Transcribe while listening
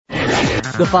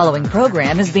The following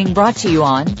program is being brought to you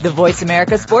on the Voice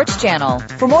America Sports Channel.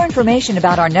 For more information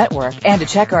about our network and to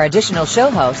check our additional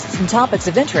show hosts and topics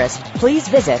of interest, please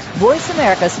visit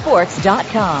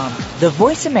voiceamericasports.com. The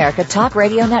Voice America Talk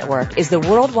Radio Network is the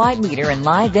worldwide leader in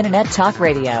live Internet talk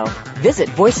radio. Visit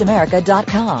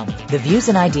voiceamerica.com. The views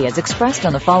and ideas expressed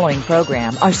on the following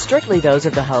program are strictly those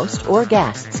of the host or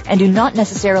guests and do not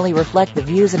necessarily reflect the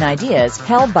views and ideas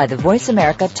held by the Voice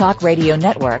America Talk Radio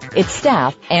Network, its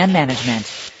staff, and management.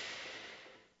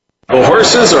 The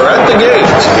horses are at the gate.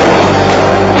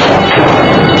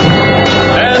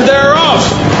 And they're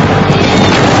off.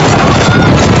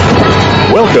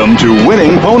 Welcome to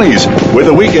Winning Ponies. With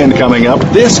the weekend coming up,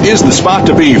 this is the spot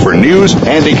to be for news,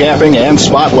 handicapping, and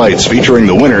spotlights featuring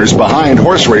the winners behind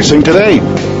horse racing today.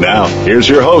 Now, here's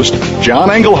your host,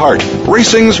 John Englehart,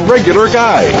 racing's regular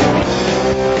guy.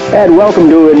 And welcome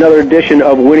to another edition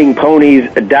of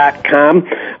WinningPonies.com.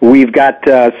 We've got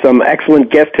some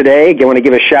excellent guests today. I want to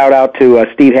give a shout-out to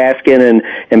Steve Haskin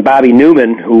and Bobby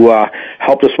Newman, who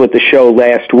helped us with the show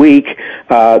last week.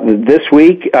 This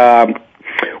week,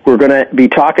 we're going to be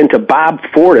talking to Bob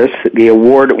Fortus, the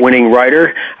award-winning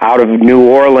writer out of New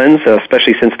Orleans,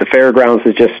 especially since the fairgrounds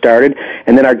has just started.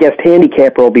 And then our guest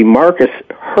handicapper will be Marcus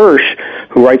Hersh,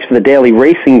 who writes for the Daily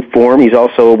Racing Form. He's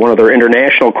also one of their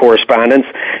international correspondents,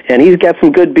 and he's got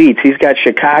some good beats. He's got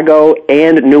Chicago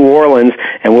and New Orleans,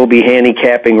 and we'll be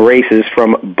handicapping races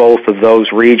from both of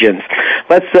those regions.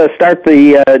 Let's start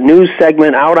the news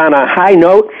segment out on a high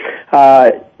note.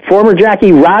 Former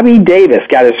jockey Robbie Davis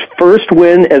got his first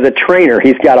win as a trainer.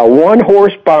 He's got a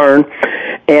one-horse barn,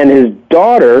 and his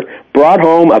daughter brought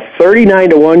home a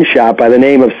 39-1 shot by the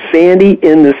name of Sandy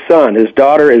in the Sun. His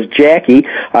daughter is Jackie.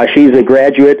 She's a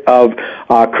graduate of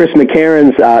Chris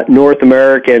McCarron's North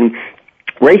American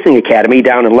Racing Academy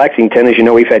down in Lexington. As you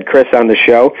know, we've had Chris on the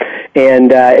show,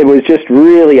 and it was just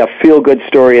really a feel-good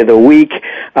story of the week.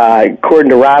 According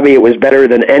to Robbie, it was better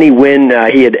than any win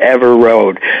he had ever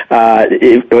rode.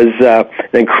 It was an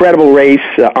incredible race,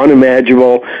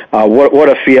 unimaginable. What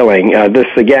a feeling. This,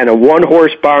 again, a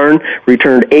one-horse barn,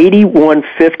 returned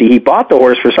 $81.50. He bought the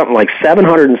horse for something like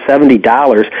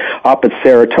 $770 up at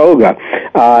Saratoga.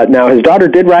 Now, his daughter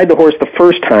did ride the horse the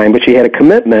first time, but she had a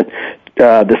commitment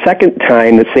the second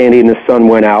time that Sandy and the Sun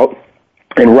went out,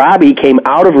 and Robbie came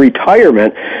out of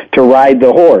retirement to ride the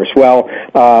horse. Well,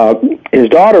 his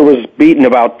daughter was beaten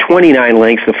about 29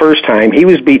 lengths the first time. He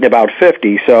was beaten about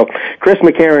 50. So Chris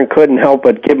McCarron couldn't help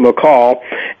but give him a call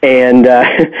and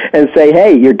say,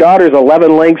 hey, your daughter's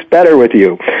 11 lengths better with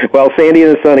you. Well, Sandy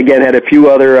and the Sun, again, had a few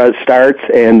other starts,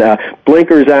 and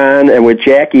blinkers on and with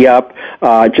Jackie up,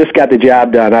 just got the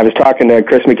job done. I was talking to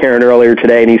Chris McCarron earlier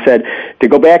today, and he said to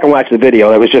go back and watch the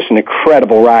video. That was just an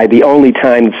incredible ride. The only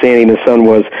time that Sandy and the Sun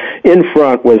was in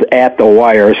front was at the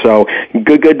wire. So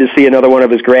good to see another one of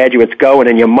his graduates going,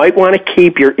 and you might want to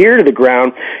keep your ear to the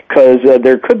ground because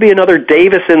there could be another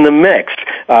Davis in the mix.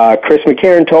 Chris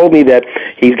McCarron told me that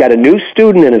he's got a new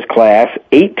student in his class,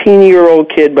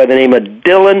 18-year-old kid by the name of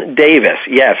Dylan Davis.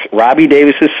 Yes, Robbie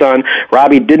Davis's son.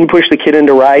 Robbie didn't push the kid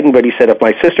into riding, but he said, if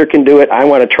my sister can do it, I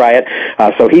want to try it.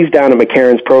 So he's down at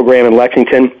McCarron's program in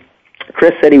Lexington.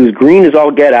 Chris said he was green as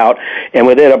all get out, and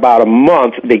within about a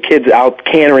month, the kid's out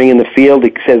cantering in the field.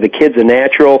 He says the kid's a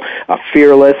natural,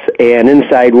 fearless, and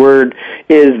inside word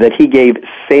is that he gave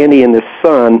Sandy and the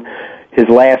Sun his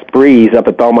last breeze up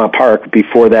at Belmont Park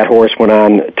before that horse went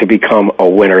on to become a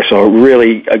winner. So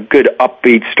really a good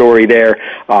upbeat story there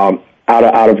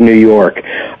out of New York.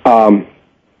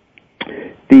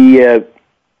 The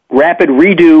Rapid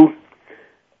Redo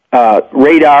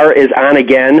radar is on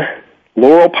again.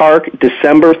 Laurel Park,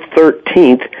 December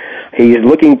 13th. He's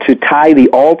looking to tie the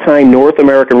all-time North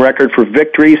American record for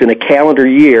victories in a calendar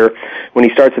year when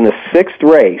he starts in the sixth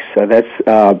race. That's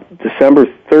December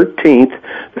 13th,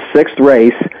 the sixth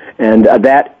race, and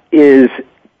that is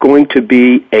going to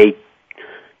be a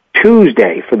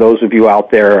Tuesday for those of you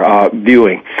out there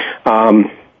viewing.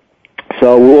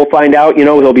 So we'll find out. You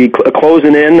know, he'll be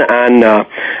closing in on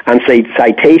say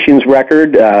Citation's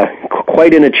record.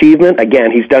 Quite an achievement.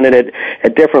 Again, he's done it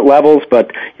at different levels,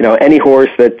 but you know, any horse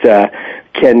that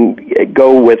can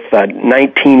go with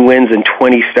 19 wins and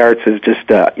 20 starts is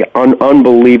just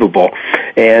unbelievable.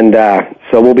 And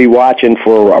so we'll be watching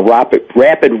for a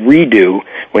rapid redo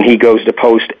when he goes to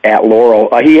post at Laurel.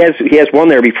 He has won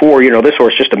there before. You know, this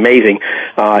horse is just amazing.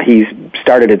 He's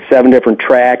started at 7 different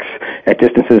tracks at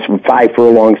distances from 5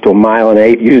 furlongs to 1.8 miles,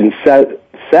 using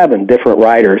 7 different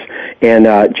riders. And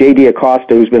J.D.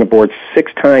 Acosta, who's been aboard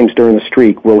 6 times during the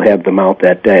streak, will have the mount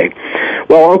that day.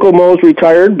 Well, Uncle Mo's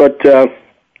retired, but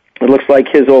it looks like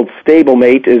his old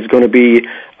stablemate is going to be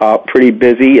pretty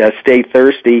busy. Stay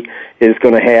Thirsty is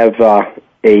going to have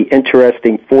a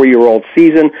interesting 4-year-old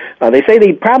season. They say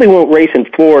they probably won't race in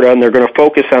Florida, and they're going to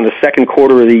focus on the second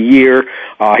quarter of the year.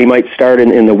 He might start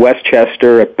in the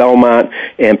Westchester at Belmont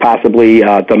and possibly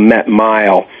the Met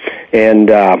Mile. And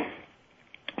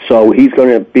so he's going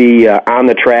to be on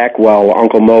the track while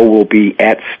Uncle Mo will be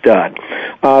at stud.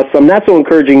 Some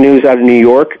not-so-encouraging news out of New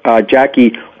York.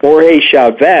 Jockey Jorge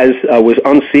Chavez was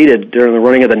unseated during the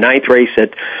running of the 9th race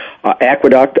at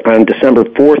Aqueduct on December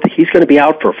 4th. He's going to be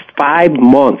out for 5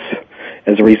 months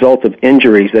as a result of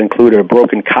injuries that include a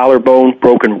broken collarbone,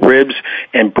 broken ribs,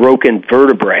 and broken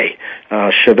vertebrae.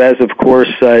 Chavez, of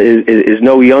course, is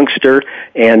no youngster,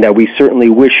 and we certainly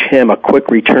wish him a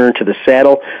quick return to the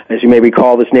saddle. As you may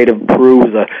recall, this native of Peru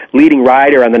was a leading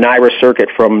rider on the NYRA circuit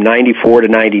from 94 to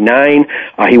 99.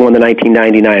 He won the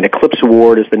 1999 Eclipse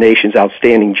Award as the nation's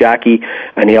outstanding jockey,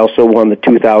 and he also won the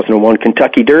 2001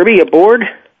 Kentucky Derby aboard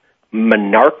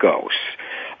Monarchos.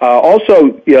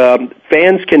 Also,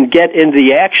 fans can get into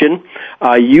the action.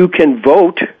 You can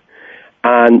vote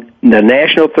on the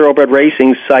National Thoroughbred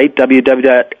Racing site,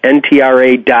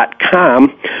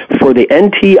 www.ntra.com, for the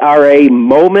NTRA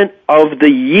Moment of the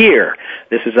Year.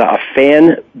 This is a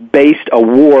fan-based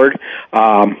award.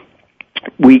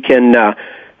 We can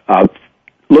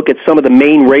look at some of the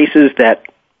main races that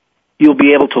you'll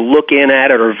be able to look in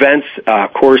at our events.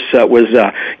 Of course, was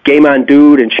Game On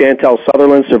Dude and Chantel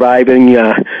Sutherland surviving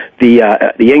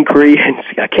the inquiry and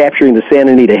capturing the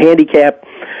Santa Anita Handicap.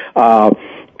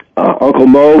 Uncle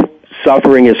Mo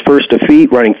suffering his first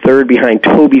defeat, running third behind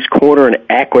Toby's Corner and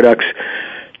Aqueduct's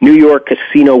New York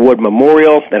Casino Wood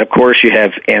Memorial. And, of course, you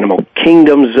have Animal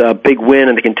Kingdom's big win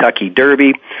in the Kentucky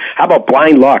Derby. How about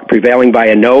Blind Luck prevailing by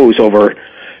a nose over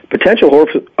potential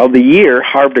horse of the year,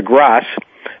 Harve de Grasse?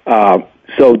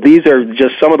 So these are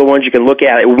just some of the ones you can look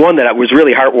at. One that was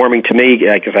really heartwarming to me,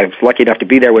 because I was lucky enough to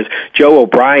be there, was Joe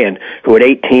O'Brien, who at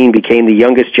 18 became the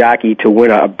youngest jockey to win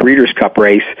a Breeders' Cup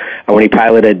race when he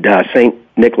piloted St.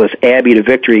 Nicholas Abbey to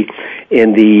victory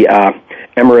in the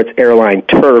Emirates Airline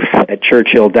Turf at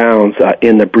Churchill Downs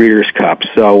in the Breeders' Cup.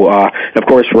 So, of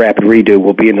course, Rapid Redo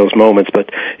will be in those moments. But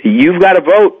you've got to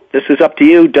vote. This is up to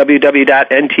you,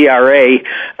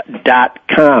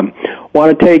 www.ntra.com.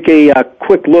 Want to take a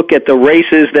quick look at the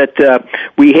races that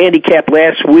we handicapped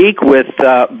last week with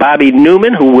Bobby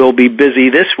Newman, who will be busy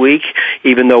this week,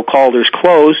 even though Calder's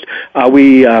closed.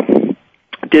 We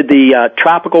did the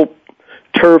Tropical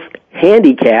Turf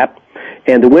Handicap,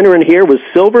 and the winner in here was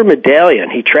Silver Medallion.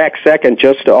 He tracked second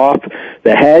just off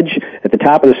the hedge. At the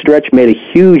top of the stretch, made a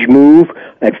huge move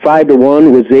at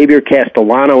 5-1 with Xavier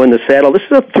Castellano in the saddle. This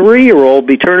is a 3-year-old,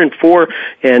 be turning 4,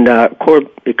 and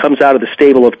it comes out of the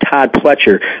stable of Todd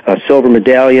Pletcher. Silver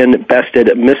Medallion bested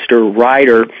Mr.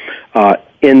 Ryder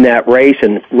in that race,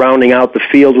 and rounding out the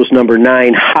field was number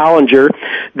 9, Hollinger.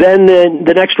 Then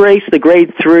the next race, the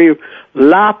Grade 3,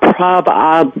 La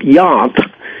Pravaillante,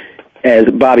 as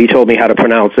Bobby told me how to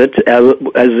pronounce it,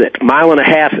 as a mile and a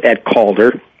half at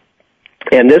Calder.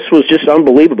 And this was just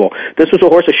unbelievable. This was a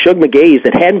horse of Shug McGay's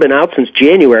that hadn't been out since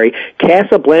January,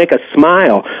 Casablanca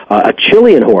Smile, a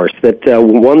Chilean horse that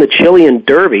won the Chilean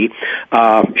Derby.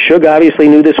 Shug obviously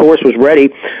knew this horse was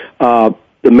ready. The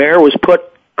mare was put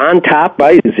on top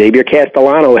by Xavier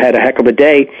Castellano, had a heck of a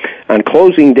day on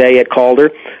closing day at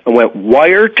Calder, and went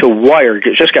wire to wire.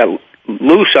 Just got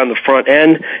loose on the front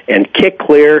end and kick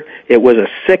clear. It was a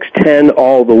 6-10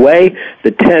 all the way.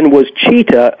 The 10 was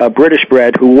Cheetah, a British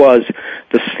bred who was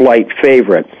the slight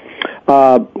favorite.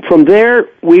 From there,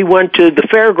 we went to the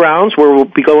fairgrounds where we'll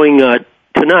be going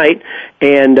tonight,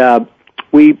 and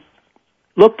we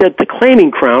looked at the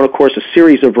Claiming Crown, of course, a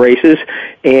series of races,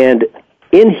 and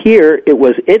in here, it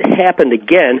was It Happened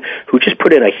Again, who just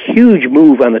put in a huge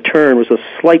move on the turn, was a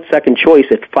slight second choice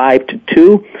at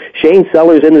 5-2. Shane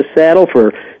Sellers in the saddle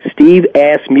for Steve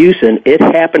Asmussen. It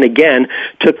Happened Again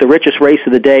took the richest race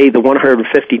of the day, the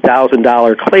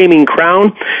 $150,000 Claiming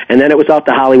Crown, and then it was out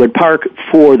to Hollywood Park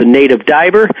for the Native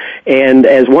Diver, and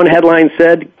as one headline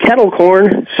said, Kettle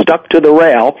Corn stuck to the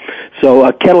rail.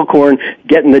 So Kettle Corn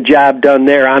getting the job done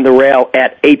there on the rail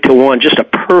at 8-1, just a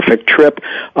perfect trip.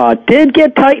 Did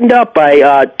get tightened up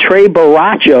by Trey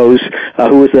Barachos,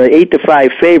 who was an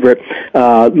 8-5 favorite.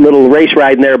 Little race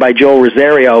riding there by Joel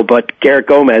Rosario, but Garrett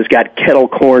Gomez got Kettle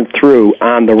Corn through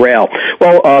on the rail.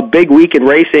 Well, a big week in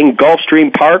racing,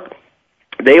 Gulfstream Park.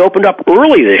 They opened up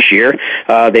early this year.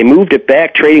 They moved it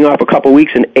back, trading off a couple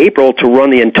weeks in April to run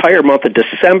the entire month of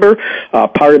December.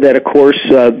 Part of that, of course,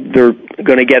 they're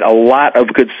going to get a lot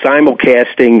of good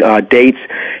simulcasting dates,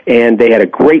 and they had a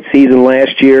great season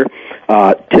last year.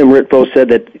 Tim Ritvo said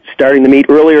that Starting the meet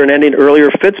earlier and ending earlier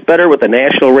fits better with the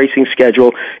national racing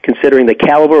schedule, considering the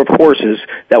caliber of horses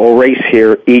that will race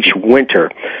here each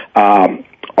winter.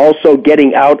 Also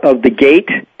getting out of the gate,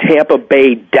 Tampa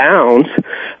Bay Downs.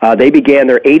 They began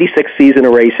their 86th season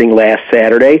of racing last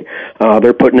Saturday.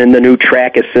 They're putting in the new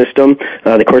track system.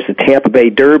 Of course, the Tampa Bay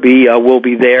Derby will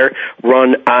be there,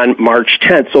 run on March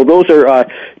 10th. So those are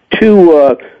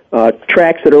two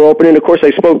tracks that are open. And, of course,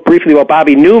 I spoke briefly about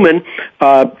Bobby Newman.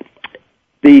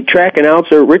 The track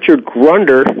announcer, Richard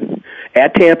Grunder,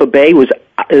 at Tampa Bay was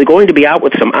going to be out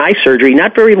with some eye surgery.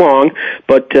 Not very long,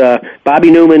 but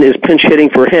Bobby Newman is pinch hitting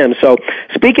for him. So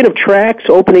speaking of tracks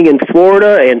opening in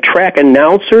Florida and track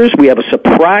announcers, we have a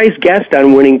surprise guest on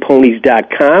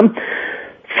winningponies.com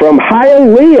from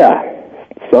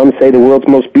Hialeah. Some say the world's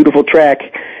most beautiful track.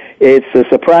 It's a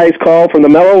surprise call from the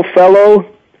mellow fellow,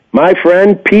 my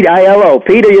friend, Pete Aiello.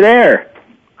 Pete, are you there?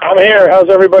 I'm here. How's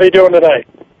everybody doing today?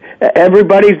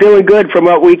 Everybody's doing good from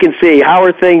what we can see. How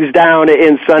are things down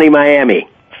in sunny Miami?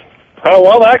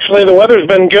 Well, actually, the weather's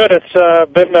been good.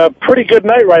 It's been a pretty good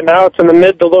night right now. It's in the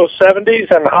mid to low 70s,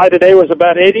 and the high today was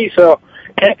about 80, so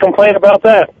can't complain about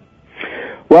that.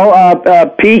 Well,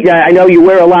 Pete, I know you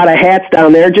wear a lot of hats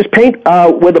down there. Just paint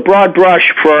with a broad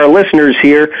brush for our listeners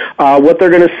here what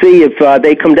they're going to see if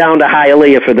they come down to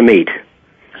Hialeah for the meet.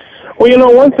 Well, you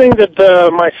know, one thing that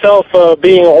myself,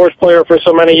 being a horse player for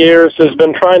so many years, has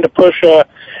been trying to push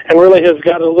and really has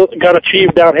got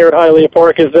achieved down here at Hialeah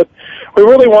Park is that we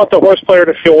really want the horse player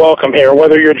to feel welcome here,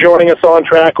 whether you're joining us on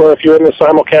track or if you're in the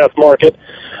simulcast market.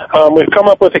 We've come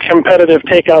up with a competitive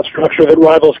takeout structure that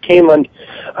rivals Keeneland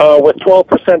with 12%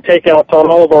 takeouts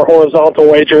on all of our horizontal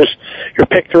wagers, your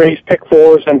pick 3s, pick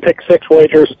 4s, and pick 6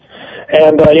 wagers.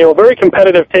 And, very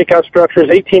competitive takeout structures,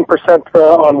 18%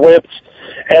 on whips.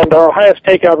 And our highest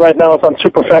takeout right now is on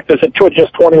superfectas at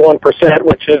just 21%,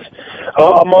 which is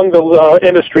among the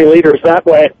industry leaders that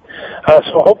way.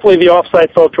 So hopefully the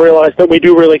offsite folks realize that we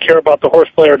do really care about the horse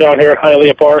player down here at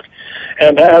Hialeah Park.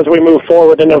 And as we move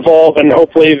forward and evolve and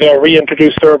hopefully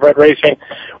reintroduce thoroughbred racing,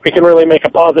 we can really make a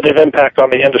positive impact on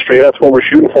the industry. That's what we're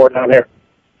shooting for down here.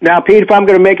 Now, Pete, if I'm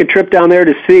going to make a trip down there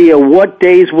to see what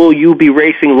days will you be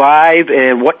racing live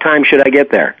and what time should I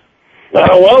get there?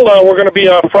 We're going to be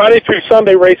a Friday through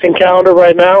Sunday racing calendar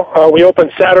right now. We open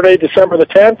Saturday, December the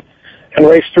 10th, and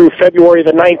race through February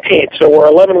the 19th. So we're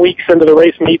 11 weeks into the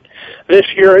race meet this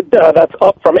year. That's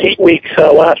up from 8 weeks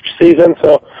last season.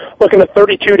 So looking at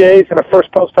 32 days and a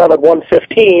first post time at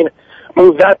 1:15.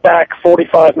 Move that back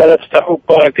 45 minutes to hope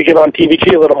to get on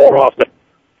TVG a little more often.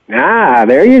 Ah,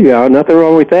 there you go. Nothing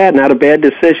wrong with that. Not a bad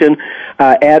decision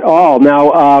at all.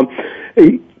 Now,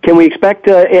 can we expect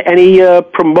any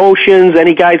promotions,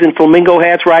 any guys in flamingo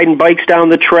hats riding bikes down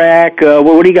the track?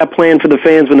 What do you got planned for the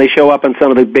fans when they show up on some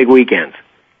of the big weekends?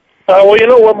 One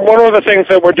of the things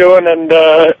that we're doing, and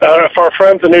if our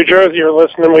friends in New Jersey are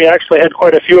listening, we actually had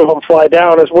quite a few of them fly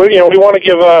down, is we want to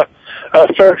give a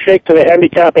fair shake to the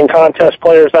handicapping contest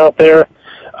players out there.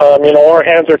 Our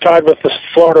hands are tied with the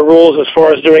Florida rules as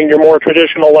far as doing your more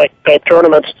traditional type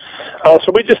tournaments.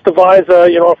 So we just devise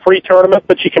a free tournament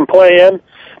that you can play in.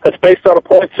 That's based on a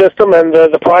point system, and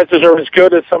the prizes are as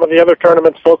good as some of the other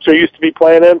tournaments folks are used to be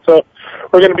playing in. So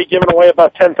we're going to be giving away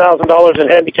about $10,000 in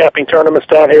handicapping tournaments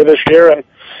down here this year, and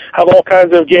have all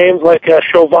kinds of games like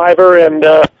Showviver and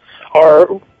our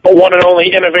one and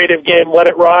only innovative game, Let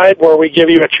It Ride, where we give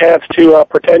you a chance to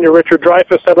pretend you're Richard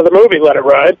Dreyfuss out of the movie Let It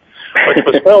Ride, which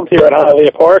was filmed here at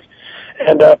Hialeah Park,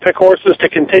 and pick horses to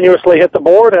continuously hit the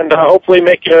board and hopefully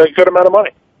make a good amount of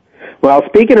money. Well,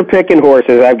 speaking of picking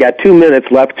horses, I've got 2 minutes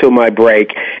left till my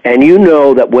break, and you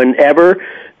know that whenever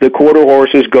the quarter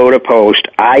horses go to post,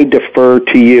 I defer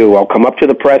to you. I'll come up to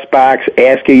the press box,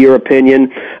 ask you your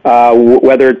opinion,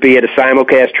 whether it be at a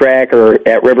simulcast track or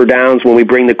at River Downs when we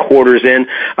bring the quarters in.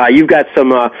 You've got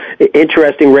some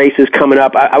interesting races coming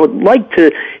up. I would like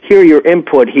to hear your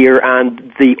input here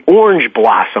on the Orange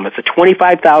Blossom. It's a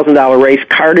 $25,000 race,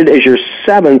 carded as your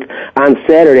 7th on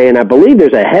Saturday, and I believe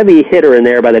there's a heavy hitter in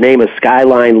there by the name of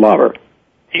Skyline Lover.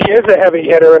 He is a heavy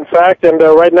hitter, in fact, and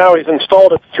right now he's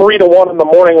installed at 3-1 in the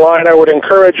morning line. I would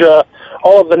encourage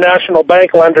all of the national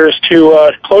bank lenders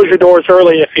to close your doors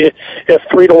early if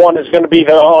 3-1 is going to be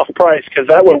the off price, because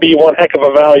that would be one heck of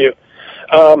a value.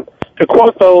 To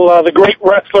quote the great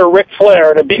wrestler Ric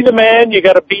Flair, to be the man, you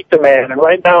got to beat the man, and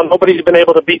right now nobody's been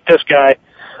able to beat this guy.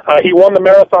 He won the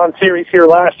Marathon Series here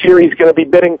last year. He's going to be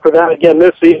bidding for that again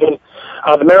this season.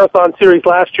 The Marathon Series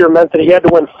last year meant that he had to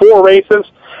win 4 races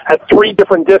at 3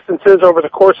 different distances over the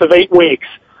course of 8 weeks.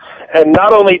 And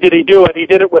not only did he do it, he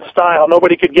did it with style.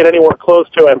 Nobody could get anywhere close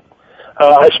to him.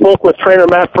 I spoke with trainer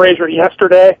Matt Frazier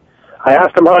yesterday. I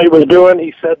asked him how he was doing.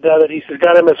 He said that he's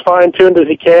got him as fine-tuned as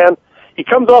he can. He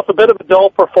comes off a bit of a dull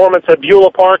performance at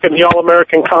Beulah Park in the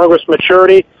All-American Congress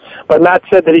Maturity, but Matt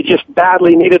said that he just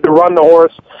badly needed to run the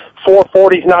horse.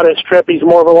 440's not his trip. He's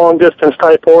more of a long-distance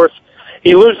type horse.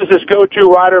 He loses his go-to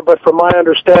rider, but from my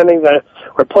understanding, the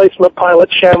replacement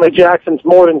pilot, Shanley Jackson's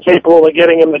more than capable of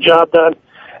getting him the job done.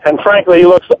 And frankly, he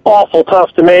looks awful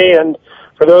tough to me. And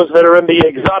for those that are in the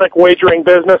exotic wagering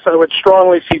business, I would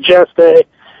strongly suggest a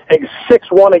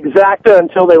 6-1 exacta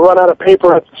until they run out of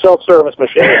paper at the self-service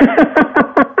machine.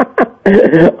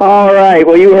 All right.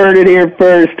 Well, you heard it here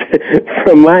first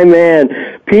from my man,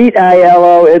 Pete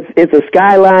Aiello. It's a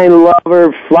Skyline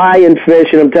lover, flying fish,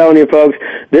 and I'm telling you, folks,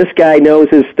 this guy knows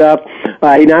his stuff.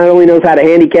 He not only knows how to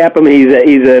handicap him, he's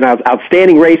an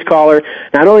outstanding race caller,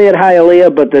 not only at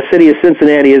Hialeah, but the city of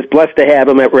Cincinnati is blessed to have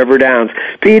him at River Downs.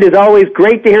 Pete, as always,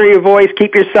 great to hear your voice.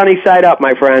 Keep your sunny side up,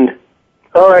 my friend.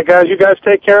 All right, guys, you guys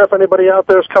take care. If anybody out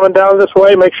there is coming down this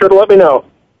way, make sure to let me know.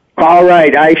 All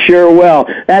right, I sure will.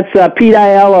 That's Pete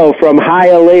Aiello from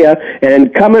Hialeah.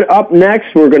 And coming up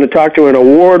next, we're going to talk to an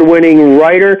award-winning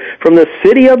writer from the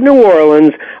city of New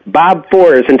Orleans, Bob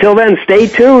Fortus. Until then, stay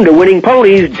tuned to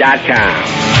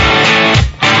winningponies.com.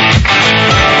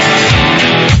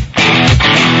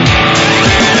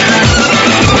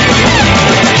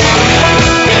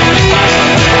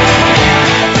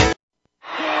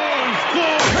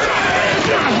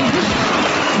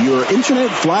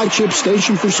 Internet flagship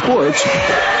station for sports.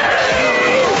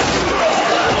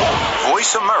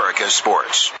 Voice America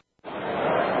Sports. And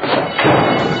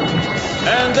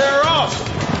they're off.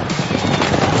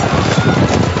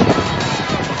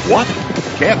 What?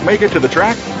 Can't make it to the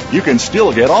track? You can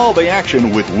still get all the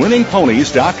action with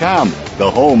winningponies.com,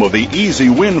 the home of the easy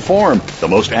win form, the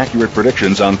most accurate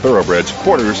predictions on thoroughbreds,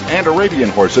 quarters, and Arabian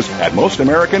horses at most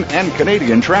American and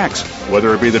Canadian tracks.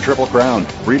 Whether it be the Triple Crown,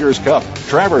 Breeders' Cup,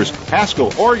 Travers,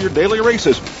 Haskell, or your daily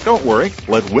races, don't worry,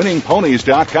 let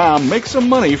winningponies.com make some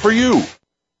money for you.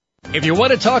 If you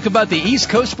want to talk about the East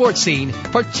Coast sports scene,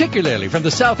 particularly from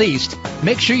the Southeast,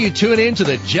 make sure you tune in to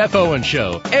the Jeff Owens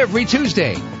Show every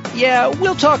Tuesday. Yeah,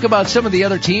 we'll talk about some of the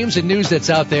other teams and news that's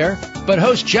out there, but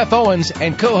host Jeff Owens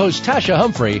and co-host Tasha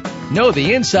Humphrey know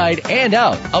the inside and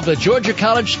out of the Georgia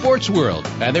College sports world,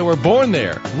 and they were born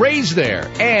there, raised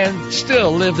there, and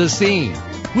still live the scene.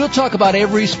 We'll talk about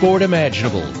every sport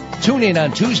imaginable. Tune in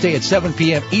on Tuesday at 7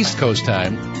 p.m. East Coast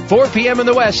time, 4 p.m. in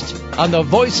the West on the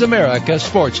Voice America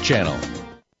Sports Channel.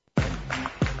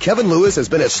 Kevin Lewis has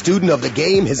been a student of the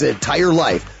game his entire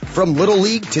life, from Little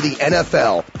League to the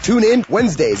NFL. Tune in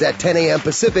Wednesdays at 10 a.m.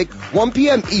 Pacific, 1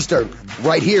 p.m. Eastern,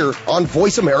 right here on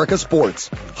Voice America Sports.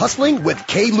 Hustling with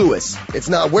K. Lewis. It's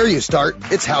not where you start,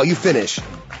 it's how you finish.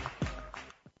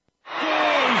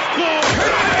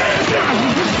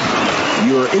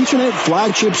 Your internet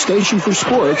flagship station for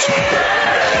sports.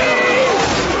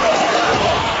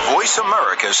 Voice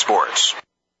America Sports.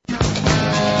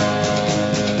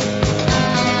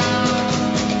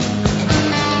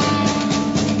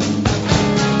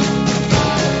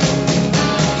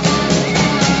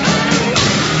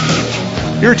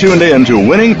 You're tuned in to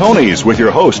Winning Ponies with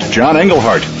your host, John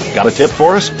Englehart. Got a tip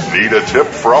for us? Need a tip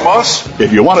from us?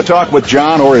 If you want to talk with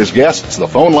John or his guests, the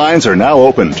phone lines are now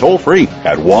open toll-free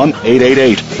at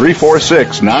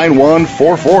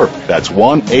 1-888-346-9144. That's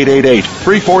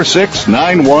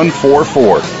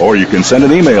 1-888-346-9144. Or you can send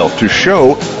an email to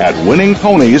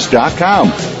show@winningponies.com.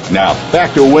 Now,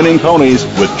 back to Winning Ponies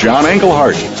with John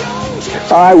Englehart.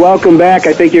 All right, welcome back.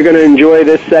 I think you're going to enjoy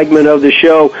this segment of the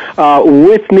show.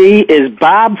 With me is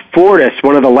Bob Fortus,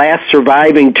 one of the last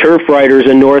surviving turf writers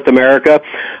in North America.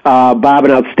 Bob,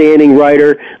 an outstanding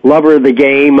writer, lover of the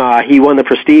game. He won the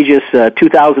prestigious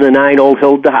 2009 Old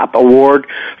Hilltop Award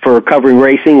for covering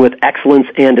racing with excellence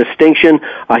and distinction.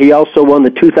 He also won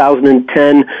the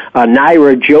 2010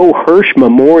 NYRA Joe Hirsch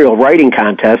Memorial Writing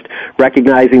Contest,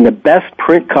 recognizing the best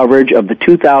print coverage of the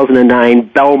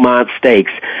 2009 Belmont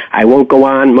Stakes. I won't go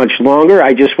on much longer.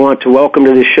 I just want to welcome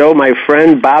to the show my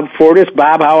friend Bob Fortus.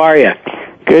 Bob, how are you?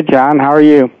 Good, John. How are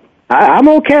you? I'm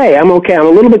okay. I'm a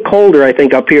little bit colder, I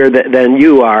think, up here than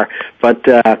you are, but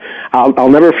I'll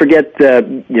never forget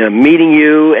meeting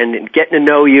you and getting to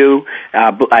know you.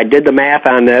 I did the math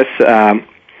on this.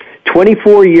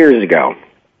 24 years ago,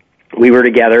 we were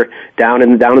together down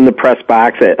in the press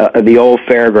box at the old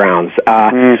fairgrounds.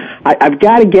 I've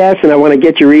got to guess, and I want to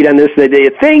get your read on this, that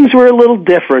things were a little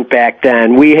different back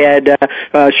then. We had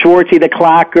Schwartzy the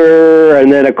Clocker,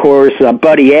 and then, of course,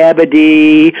 Buddy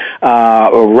Abadie,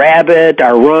 Rabbit,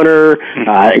 our runner,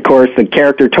 of course, the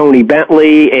character Tony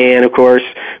Bentley, and, of course,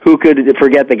 who could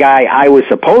forget the guy I was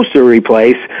supposed to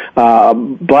replace,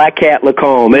 Black Cat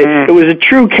Lacombe. It was a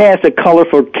true cast of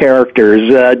colorful characters.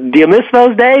 Do you miss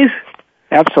those days?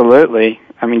 Absolutely.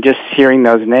 I mean, just hearing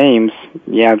those names,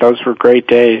 yeah, those were great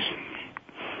days.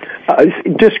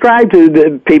 Describe to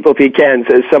the people, if you can,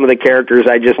 some of the characters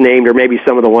I just named, or maybe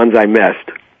some of the ones I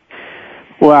missed.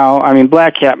 Well, I mean,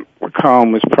 Black Cat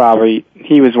Lacombe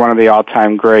he was one of the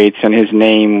all-time greats, and his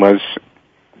name was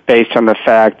based on the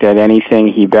fact that anything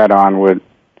he bet on would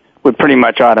pretty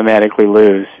much automatically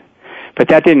lose. But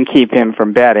that didn't keep him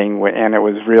from betting, and it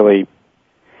was really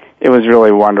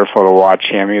wonderful to watch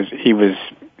him.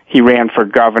 He ran for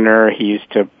governor. He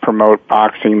used to promote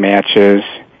boxing matches.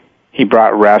 He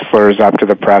brought wrestlers up to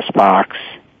the press box.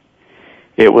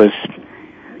 It was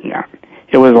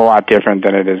a lot different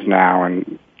than it is now,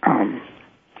 and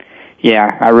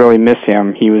I really miss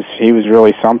him. He was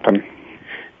really something.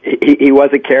 He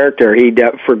was a character.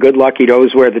 For good luck, he'd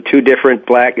always wear the two different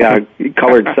black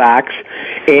colored socks.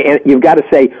 And you've got to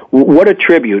say, what a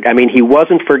tribute. I mean, he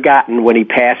wasn't forgotten when he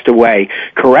passed away.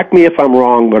 Correct me if I'm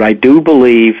wrong, but I do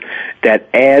believe that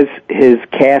as his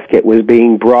casket was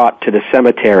being brought to the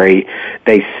cemetery,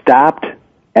 they stopped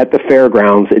at the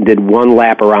fairgrounds and did one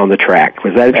lap around the track.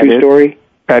 Was that a true story?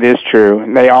 That is true.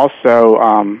 And they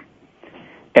also,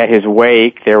 at his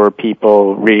wake, there were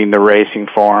people reading the racing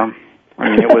form. I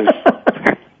mean, it was...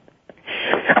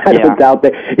 I don't doubt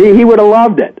that. He would have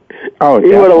loved it. Oh, he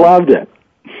would have loved it.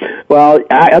 Well,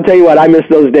 I'll tell you what, I miss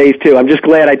those days, too. I'm just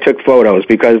glad I took photos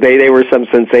because they were some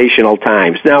sensational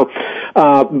times. Now,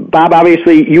 Bob,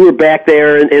 obviously, you were back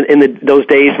there in those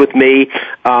days with me.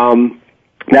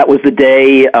 That was the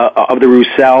day of the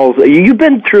Roussells. You've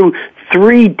been through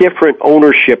 3 different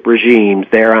ownership regimes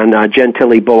there on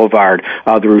Gentilly Boulevard.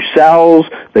 The Roussells,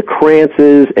 the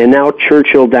Krantzes, and now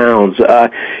Churchill Downs.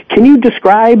 Can you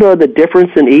describe the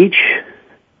difference in each?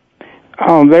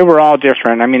 They were all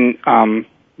different. I mean,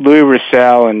 Louis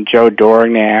Roussel and Joe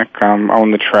Dorignac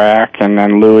owned the track, and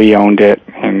then Louis owned it,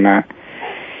 and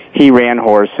he ran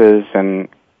horses, and,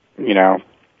 you know,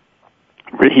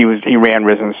 he ran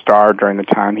Risen Star during the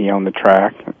time he owned the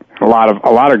track. A lot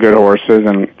of good horses,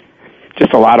 and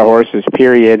just a lot of horses,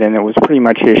 period, and it was pretty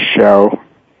much his show.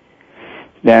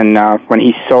 Then when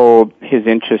he sold his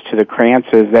interest to the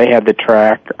Krantzes, they had the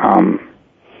track, I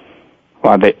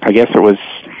guess it was,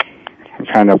 I'm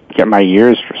trying to get my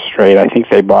years straight, I think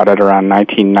they bought it around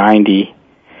 1990,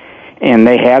 and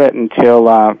they had it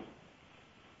until,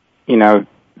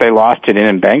 they lost it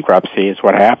in bankruptcy is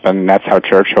what happened, and that's how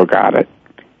Churchill got it.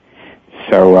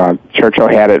 So Churchill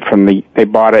had it they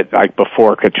bought it like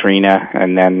before Katrina,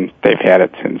 and then they've had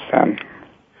it since then.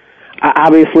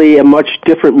 Obviously a much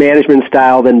different management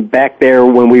style than back there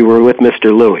when we were with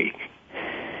Mr. Louis.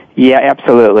 Yeah,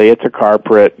 absolutely. It's a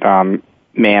corporate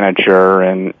manager,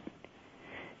 and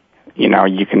you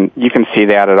can see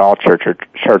that at all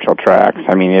Churchill tracks.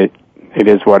 I mean, it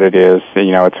is what it is.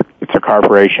 It's a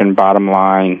corporation, bottom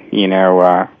line.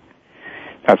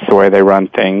 That's the way they run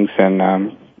things,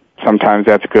 and sometimes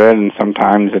that's good, and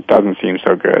sometimes it doesn't seem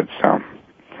so good. So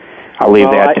I'll leave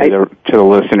that to the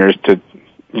listeners.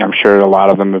 I'm sure a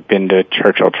lot of them have been to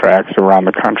Churchill tracks around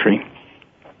the country.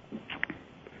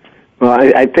 Well,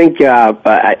 I think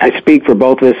I speak for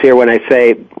both of us here when I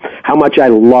say how much I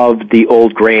loved the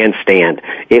old grandstand.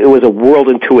 It was a world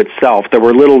unto itself. There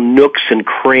were little nooks and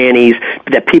crannies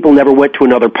that people never went to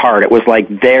another part. It was like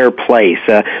their place,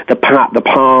 the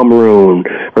Palm Room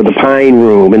or the Pine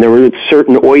Room, and there were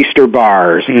certain oyster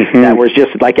bars that was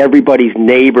just like everybody's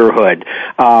neighborhood.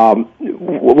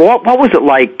 What was it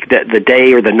like the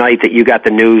day or the night that you got the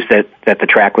news that the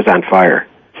track was on fire?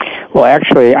 Well,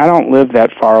 actually, I don't live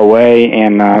that far away,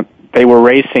 and they were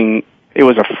racing. It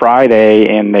was a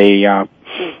Friday, and they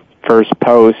first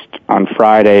post on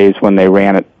Fridays when they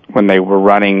ran it, when they were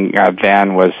running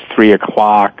then was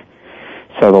 3:00.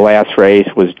 So the last race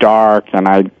was dark, and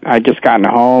I just gotten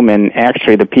home, and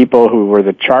actually the people who were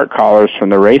the chart callers from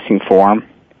the racing forum,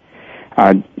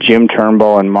 Jim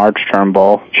Turnbull and Marge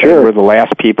Turnbull, they were the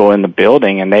last people in the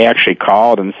building, and they actually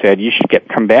called and said, "You should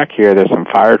come back here. There's some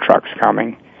fire trucks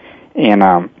coming." And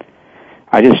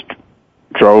I just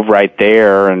drove right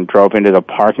there and drove into the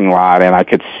parking lot, and I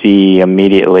could see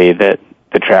immediately that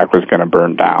the track was going to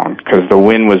burn down because the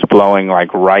wind was blowing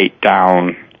like right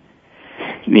down,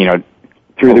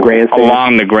 through the grandstand?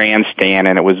 Along the grandstand,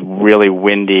 and it was really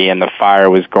windy, and the fire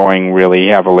was going really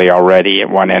heavily already at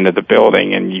one end of the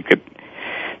building, and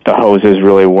the hoses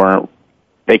really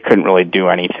they couldn't really do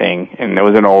anything, and there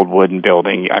was an old wooden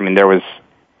building. I mean,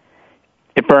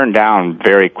 it burned down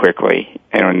very quickly,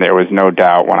 and there was no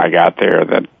doubt when I got there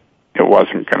that it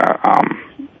wasn't going to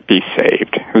be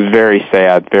saved. It was very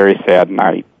sad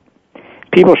night.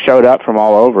 People showed up from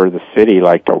all over the city,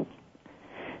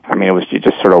 it was you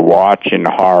just sort of watch in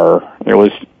horror. It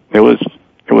was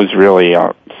really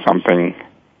something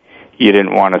you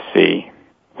didn't want to see.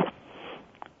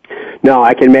 No,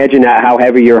 I can imagine how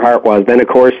heavy your heart was. Then, of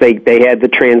course, they had the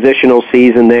transitional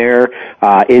season there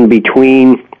in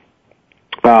between.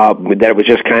 That was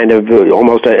just kind of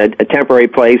almost a temporary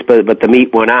place, but the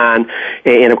meet went on.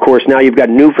 And, of course, now you've got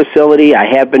a new facility. I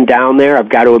have been down there. I've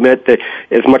got to admit that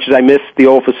as much as I miss the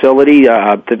old facility,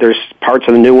 that there's parts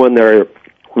of the new one that are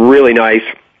really nice,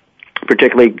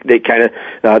 particularly the kind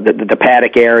of the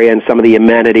paddock area and some of the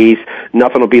amenities.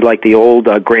 Nothing will be like the old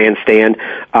grandstand.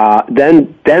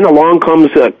 Then along comes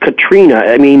Katrina.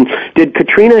 I mean, did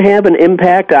Katrina have an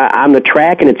impact on the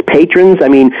track and its patrons? I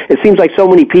mean, it seems like so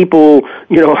many people,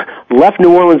 left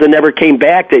New Orleans and never came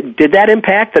back. Did that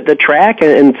impact the track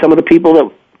and some of the people that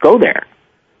go there?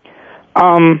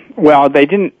 Well, they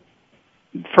didn't.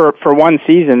 For one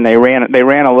season, they ran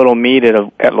a little meet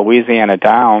at Louisiana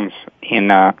Downs in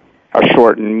a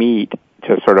shortened meet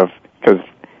because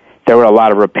there were a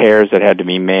lot of repairs that had to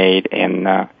be made,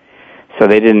 and so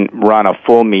they didn't run a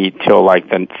full meet till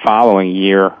the following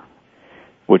year,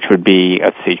 which would be,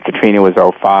 Katrina was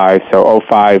 05, so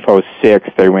 05, 06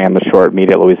 they ran the short meet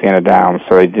at Louisiana Downs,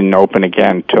 so they didn't open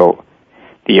again till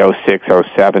the 06,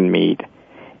 07 meet.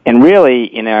 And really,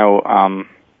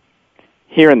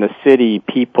 here in the city,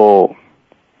 people,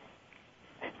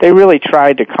 they really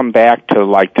tried to come back to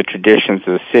the traditions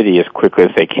of the city as quickly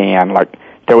as they can.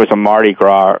 There was a Mardi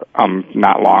Gras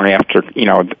not long after, in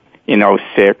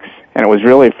 06, and it was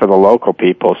really for the local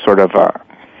people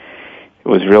it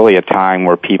was really a time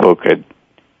where people could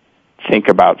think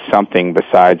about something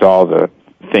besides all the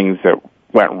things that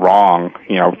went wrong,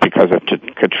 because of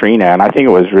Katrina, and I think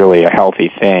it was really a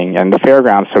healthy thing, and the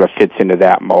fairgrounds sort of fits into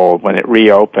that mold. When it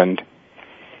reopened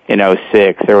in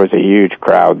 06, there was a huge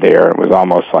crowd there. It was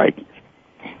almost like,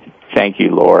 thank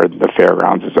you, Lord, the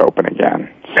fairgrounds is open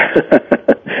again.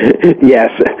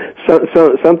 Yes,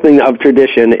 so something of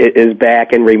tradition is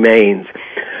back and remains.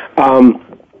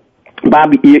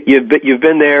 Bob, you've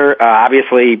been there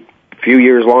obviously a few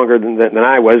years longer than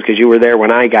I was, because you were there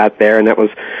when I got there, and that was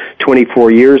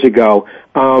 24 years ago.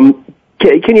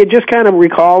 Can you just kind of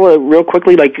recall real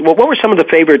quickly, what were some of the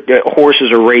favorite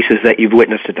horses or races that you've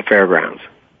witnessed at the fairgrounds?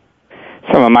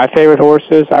 Some of my favorite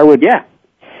horses? Yeah.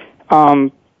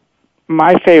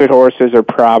 My favorite horses are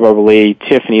probably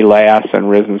Tiffany Lass and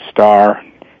Risen Star,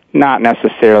 not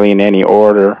necessarily in any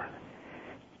order.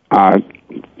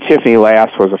 Tiffany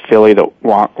Lass was a filly that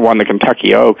won the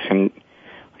Kentucky Oaks, and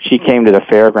she came to the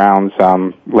fairgrounds.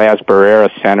 Laz Barrera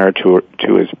sent her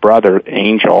to his brother,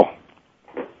 Angel,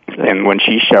 and when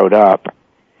she showed up,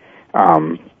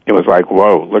 it was like,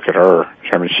 whoa, look at her.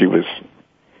 I mean, she was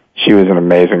an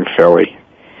amazing filly.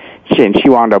 She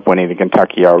wound up winning the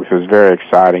Kentucky Oaks. It was very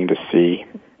exciting to see.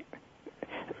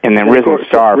 And then Risen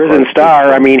Star.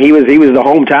 I mean, he was the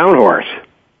hometown horse.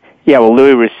 Yeah, well,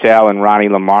 Louis Roussel and Ronnie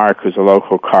Lamarck, who's a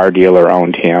local car dealer,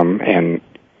 owned him. And,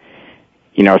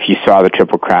 if you saw the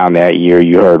Triple Crown that year,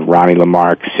 you heard Ronnie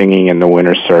Lamarck singing in the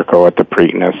winner's circle at the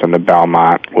Preakness and the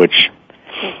Belmont, which,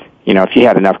 if you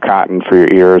had enough cotton for your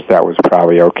ears, that was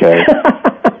probably okay.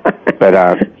 But,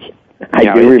 I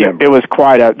do remember. It was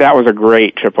that was a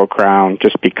great Triple Crown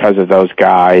just because of those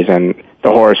guys, and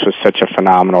the horse was such a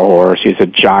phenomenal horse. He's a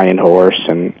giant horse,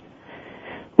 and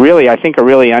really, I think a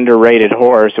really underrated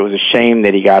horse. It was a shame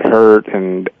that he got hurt,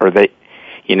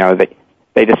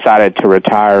 they decided to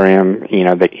retire him.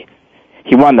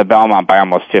 He won the Belmont by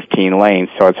almost 15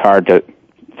 lengths, so it's hard to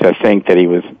think that he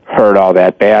was hurt all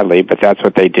that badly, but that's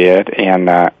what they did, and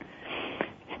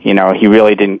he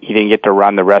really didn't get to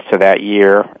run the rest of that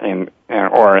year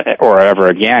or ever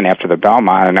again after the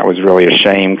Belmont, and that was really a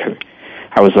shame, because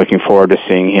I was looking forward to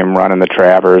seeing him run in the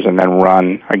Travers and then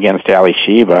run against Ali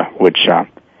Sheba, which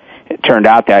it turned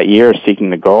out that year Seeking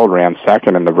the Gold ran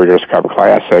second in the Breeders' Cup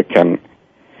Classic, and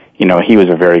he was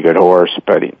a very good horse,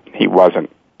 but he wasn't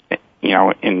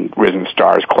in Risen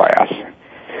Star's class.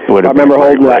 would have I remember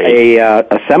been holding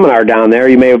a seminar down there.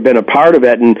 You may have been a part of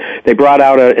it, and they brought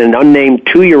out an unnamed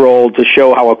 2-year-old to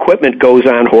show how equipment goes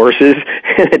on horses,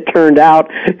 and it turned out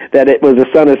that it was the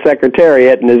son of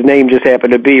Secretariat, and his name just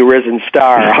happened to be Risen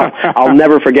Star. I'll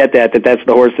never forget that's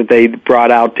the horse that they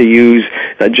brought out to use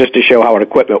just to show how an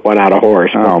equipment went on a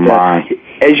horse. Oh, my.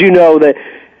 As you know, that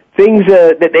things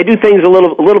that they do things a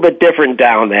little bit different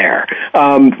down there.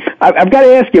 I've got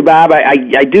to ask you, Bob.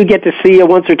 I do get to see you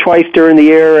once or twice during the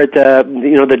year at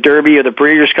the Derby or the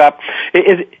Breeders' Cup.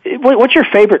 What's your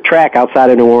favorite track outside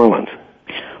of New Orleans?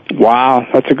 Wow,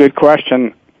 that's a good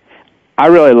question. I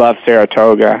really love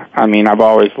Saratoga. I mean, I've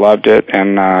always loved it,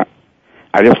 and I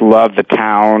just love the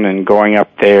town and going up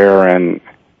there, and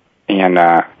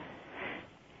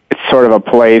it's sort of a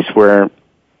place where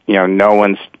no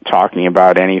one's talking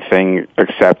about anything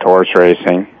except horse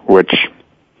racing, which,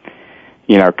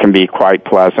 can be quite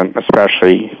pleasant,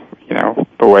 especially,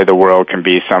 the way the world can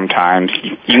be sometimes.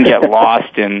 You can get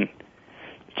lost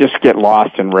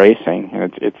in racing,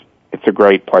 and it's a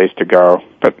great place to go.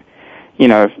 But,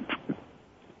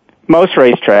 most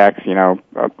racetracks,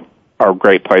 are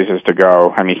great places to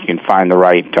go. I mean, you can find the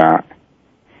right,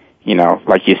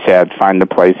 like you said, find the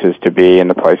places to be and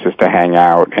the places to hang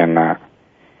out, and,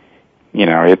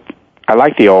 I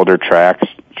like the older tracks,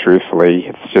 truthfully.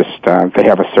 It's just, they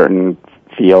have a certain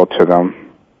feel to them.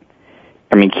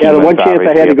 I mean, the one chance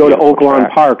I had to go to Oak Lawn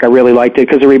Park, I really liked it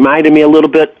because it reminded me a little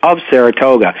bit of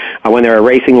Saratoga. When they were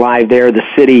racing live there, the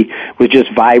city was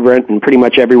just vibrant, and pretty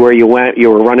much everywhere you went, you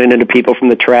were running into people from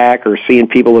the track or seeing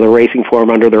people with a racing form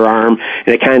under their arm, and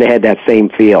it kind of had that same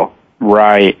feel.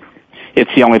 Right.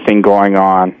 It's the only thing going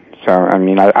on. So, I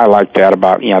mean, I like that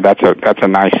about, that's a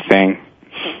nice thing.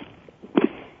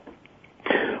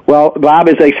 Well, Bob,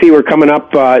 as I see we're coming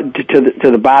up to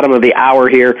the bottom of the hour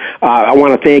here, I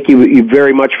want to thank you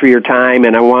very much for your time,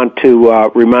 and I want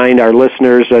to remind our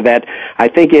listeners that I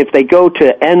think if they go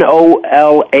to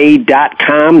NOLA.com,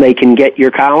 they can get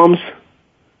your columns.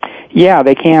 Yeah,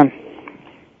 they can.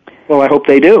 Well, I hope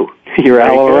they do. You're a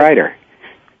hell of a writer.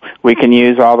 We can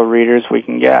use all the readers we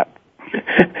can get.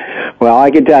 Well,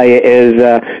 I can tell you is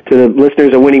to the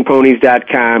listeners of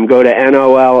winningponies.com, go to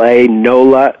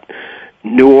NOLA,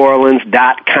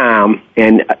 NewOrleans.com,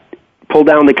 and pull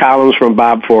down the columns from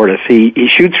Bob Fortus. He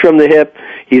shoots from the hip.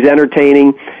 He's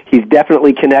entertaining. He's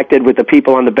definitely connected with the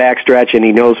people on the backstretch, and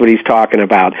he knows what he's talking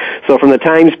about. So from the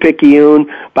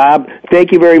Times-Picayune, Bob,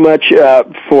 thank you very much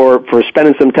for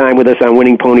spending some time with us on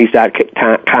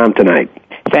winningponies.com tonight.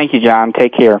 Thank you, John.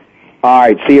 Take care. All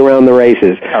right, see you around the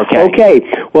races. Okay.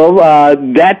 Well,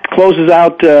 that closes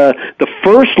out the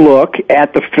first look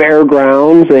at the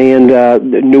fairgrounds and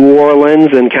New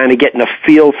Orleans and kind of getting a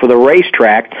feel for the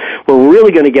racetrack. We're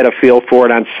really going to get a feel for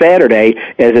it on Saturday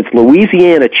as it's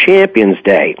Louisiana Champions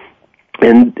Day.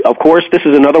 And, of course, this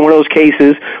is another one of those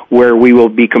cases where we will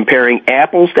be comparing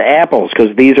apples to apples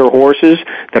because these are horses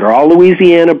that are all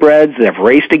Louisiana breds that have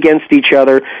raced against each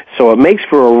other. So it makes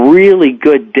for a really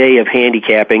good day of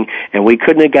handicapping, and we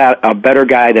couldn't have got a better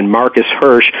guy than Marcus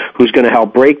Hersh, who's going to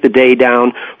help break the day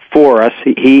down for us.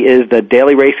 He is the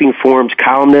Daily Racing Forum's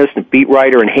columnist and beat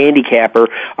writer and handicapper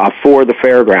for the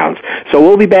fairgrounds. So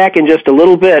we'll be back in just a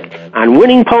little bit on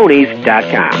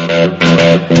winningponies.com.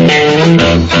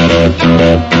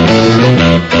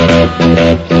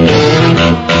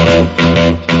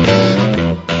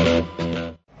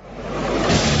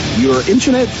 Your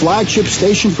internet flagship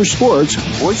station for sports,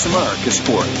 Voice America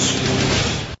Sports.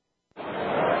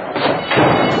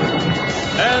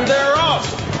 And they're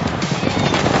off.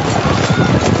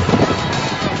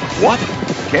 What?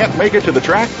 Can't make it to the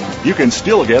track? You can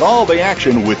still get all the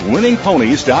action with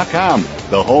winningponies.com,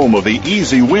 the home of the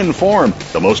easy win form,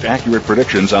 the most accurate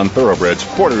predictions on thoroughbreds,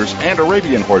 quarters, and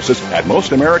Arabian horses at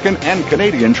most American and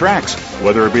Canadian tracks.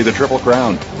 Whether it be the Triple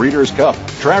Crown, Breeders' Cup,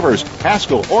 Travers,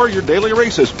 Haskell, or your daily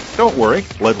races, don't worry,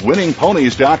 let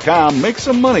winningponies.com make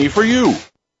some money for you.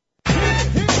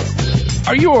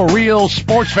 Are you a real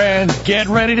sports fan? Get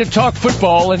ready to talk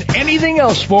football and anything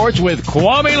else sports with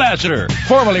Kwame Lassiter,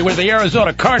 formerly with the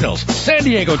Arizona Cardinals, San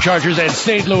Diego Chargers, and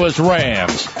St. Louis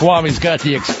Rams. Kwame's got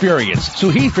the experience, so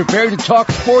he's prepared to talk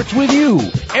sports with you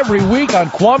every week on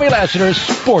Kwame Lassiter's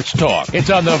Sports Talk.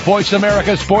 It's on the Voice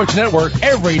America Sports Network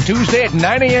every Tuesday at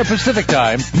 9 a.m. Pacific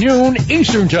Time, noon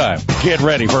Eastern Time. Get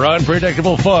ready for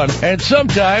unpredictable fun and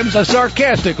sometimes a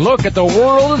sarcastic look at the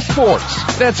world of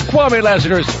sports. That's Kwame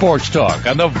Lassiter's Sports Talk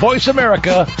on the Voice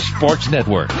America Sports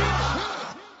Network.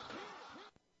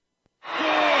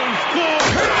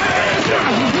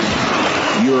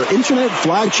 Your internet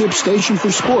flagship station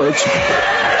for sports.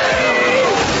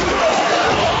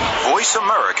 Voice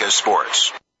America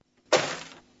Sports.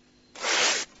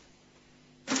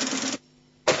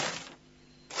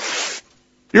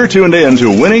 You're tuned in to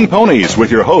Winning Ponies with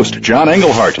your host, John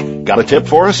Englehart. Got a tip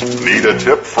for us? Need a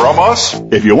tip from us?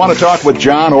 If you want to talk with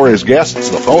John or his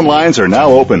guests, the phone lines are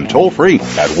now open toll-free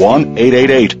at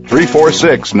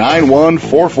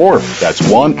 1-888-346-9144. That's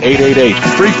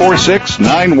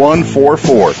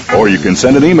 1-888-346-9144. Or you can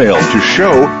send an email to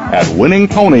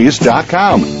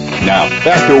show@winningponies.com. Now,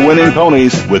 back to Winning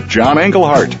Ponies with John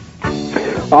Englehart.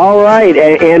 All right,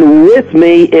 and with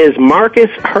me is Marcus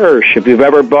Hersh. If you've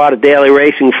ever bought a daily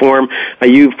racing form,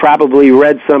 you've probably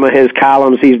read some of his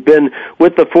columns. He's been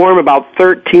with the form about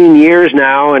 13 years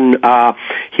now, and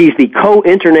he's the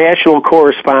co-international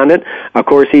correspondent. Of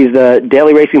course, he's the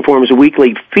Daily Racing Form's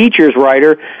weekly features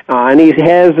writer, and he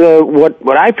has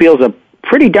what I feel is a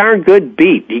pretty darn good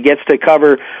beat. He gets to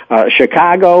cover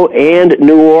Chicago and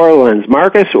New Orleans.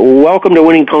 Marcus, welcome to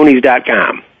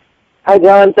winningponies.com. Hi,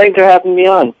 John. Thanks for having me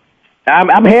on.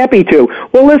 I'm happy to.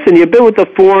 Well, listen, you've been with the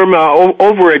form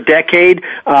over a decade.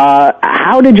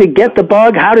 How did you get the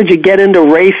bug? How did you get into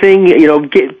racing?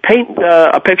 Paint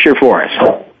a picture for us.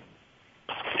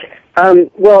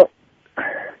 Well,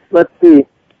 let's see.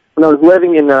 When I was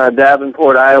living in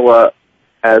Davenport, Iowa,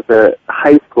 as a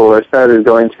high schooler, I started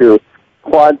going to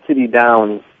Quad City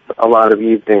Downs a lot of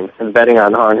evenings and betting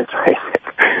on harness racing.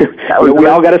 We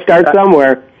all got to start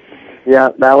somewhere. Yeah,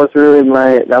 that was really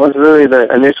the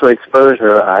initial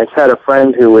exposure. I had a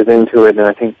friend who was into it, and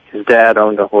I think his dad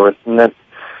owned a horse, and then,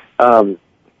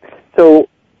 so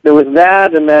there was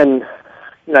that, and then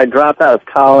I dropped out of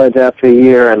college after a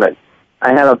year, and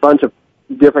I had a bunch of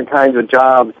different kinds of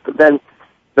jobs. But then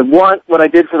what I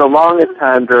did for the longest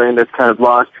time during this kind of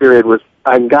lost period was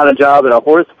I got a job at a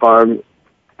horse farm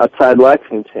outside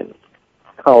Lexington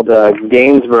called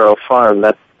Gainesboro Farm.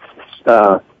 That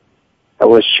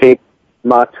was Sheikh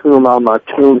Maktoum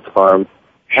al-Maktoum's farm.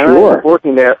 And sure. I was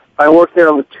working there. I worked there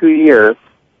over 2 years,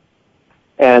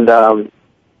 and it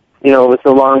was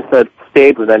so long since I'd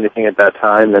stayed with anything at that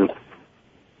time, and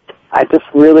I just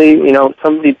really,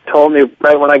 somebody told me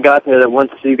right when I got there that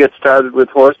once you get started with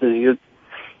horses,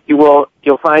 you'll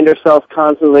find yourself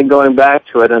constantly going back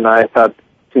to it, and I thought it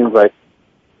seems like,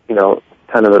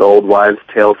 kind of an old wives'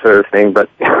 tale sort of thing, but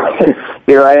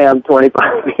here I am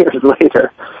 25 years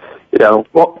later.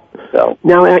 Well, so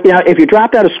now, if you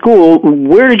dropped out of school,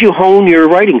 where did you hone your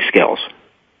writing skills?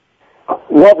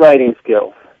 What writing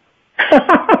skills?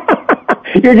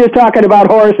 You're just talking about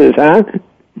horses, huh?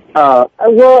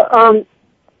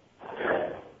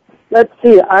 Let's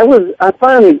see. I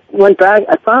finally went back.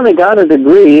 I finally got a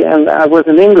degree, and I was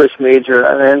an English major,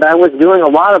 and I was doing a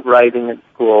lot of writing at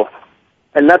school.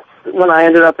 And that's when I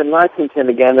ended up in Lexington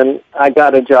again, and I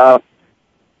got a job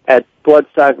at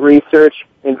Bloodstock Research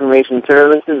Information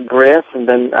Services, BRIS, and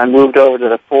then I moved over to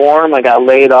the Forum. I got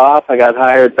laid off. I got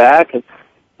hired back. And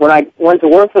when I went to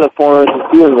work for the Forum, I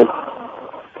was doing the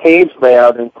page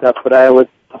layout and stuff, but I was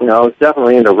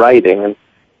definitely into writing, and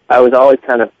I was always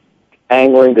kind of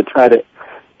angling to try to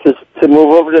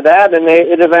move over to that, and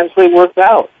it eventually worked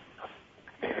out.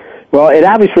 Well, it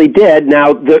obviously did.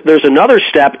 Now, there's another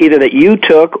step either that you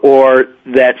took or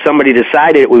that somebody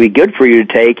decided it would be good for you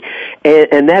to take,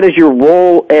 and that is your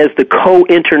role as the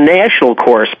co-international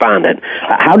correspondent.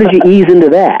 How did you ease into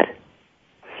that?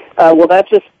 I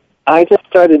just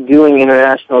started doing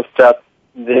international stuff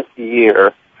this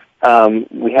year.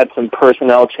 We had some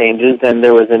personnel changes, and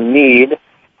there was a need,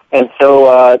 and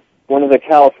so one of the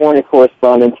California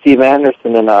correspondents, Steve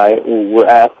Anderson, and I were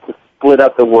asked to split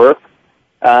up the work,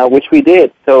 which we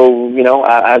did. So,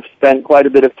 I've spent quite a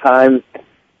bit of time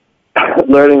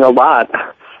learning a lot.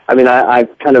 I mean,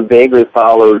 I've kind of vaguely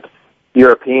followed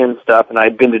European stuff, and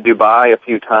I'd been to Dubai a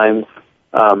few times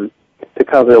to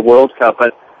cover the World Cup,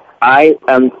 but I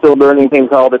am still learning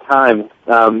things all the time.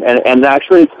 And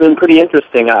actually, it's been pretty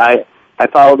interesting. I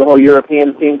followed the whole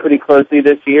European scene pretty closely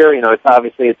this year.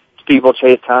 It's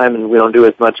steeplechase time, and we don't do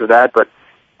as much of that, but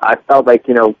I felt like,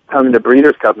 coming to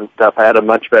Breeders' Cup and stuff, I had a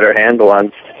much better handle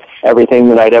on everything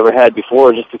than I'd ever had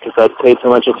before just because I'd paid so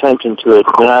much attention to it.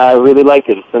 And I really like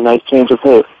it. It's a nice change of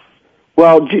pace.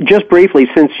 Well, just briefly,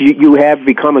 since you have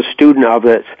become a student of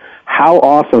this, how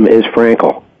awesome is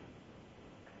Frankel?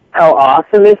 How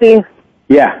awesome is he?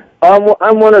 Yeah.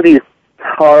 I'm one of these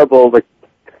horrible,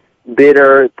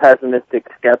 bitter, pessimistic,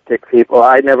 skeptic people.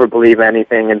 I never believe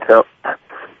anything until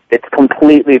it's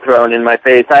completely thrown in my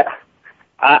face.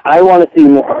 I want to see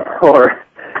more.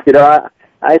 You want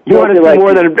to see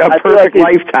more than a perfect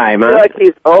lifetime, huh? I feel like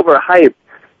he's overhyped.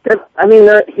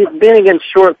 He's been against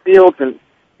short fields, and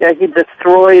he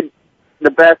destroyed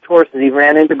the best horses he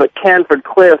ran into, but Canford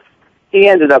Cliff, he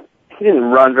didn't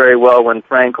run very well when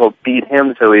Frankel beat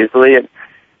him so easily. And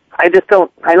I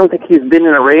don't think he's been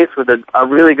in a race with a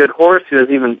really good horse who has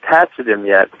even tested him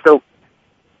yet. So,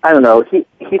 I don't know.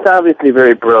 He's obviously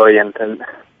very brilliant,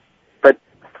 but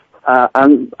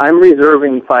I'm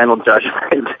reserving final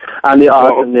judgment on the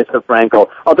awesomeness of Frankel.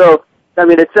 Although, I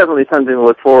mean, it's definitely something to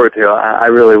look forward to. I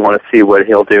really want to see what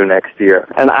he'll do next year.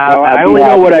 And I only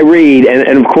know what I read,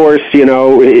 and of course, you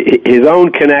know, his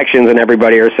own connections and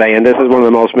everybody are saying this is one of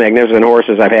the most magnificent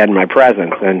horses I've had in my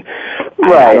presence. And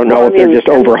I don't know if they're just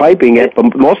overhyping it,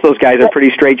 but most of those guys are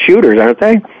pretty straight shooters, aren't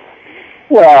they?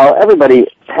 Well, everybody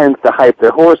tends to hype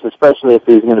their horse, especially if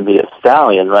he's going to be a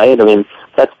stallion, right? I mean,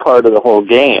 that's part of the whole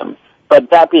game. But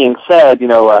that being said, you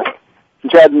know,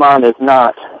 Dreadmont is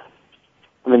not.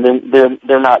 I mean,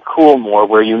 they're not Coolmore,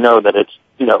 where you know that it's,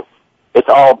 you know, it's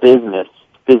all business,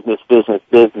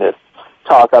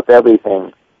 talk up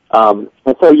everything. And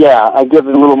so, yeah, I give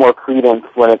it a little more credence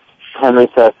when it's Henry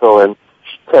Cecil and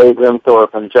Terry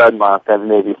Grimthorpe and Juddmonk than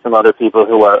maybe some other people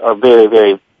who are very,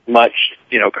 very much,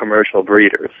 you know, commercial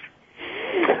breeders.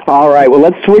 All right, well,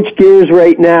 let's switch gears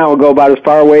right now. We'll go about as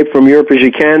far away from Europe as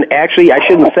you can. Actually, I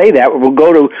shouldn't say that. We'll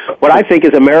go to what I think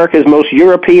is America's most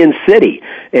European city,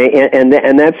 and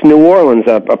that's New Orleans,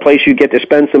 a place you get to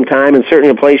spend some time, and certainly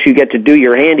a place you get to do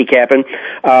your handicapping.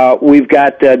 We've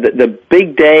got the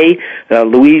big day,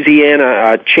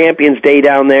 Louisiana Champions Day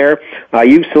down there.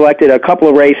 You've selected a couple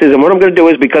of races, and what I'm going to do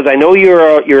is, because I know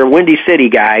you're a Windy City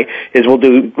guy, is we'll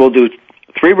do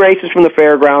 3 races from the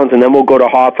fairgrounds, and then we'll go to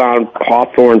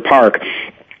Hawthorne Park.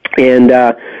 And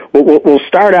we'll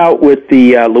start out with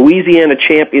the Louisiana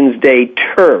Champions Day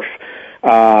turf.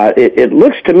 It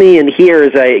looks to me in here,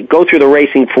 as I go through the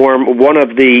racing form, one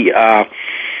of the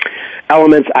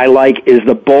elements I like is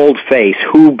the bold face,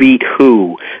 who beat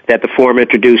who, that the form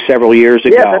introduced several years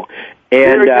ago.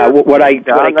 Yeah, and what I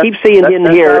keep seeing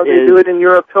in here how they do it in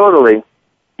Europe totally.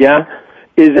 Yeah?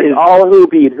 It's all who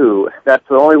beat who. That's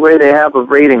the only way they have of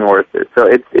rating horses. So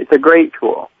it's a great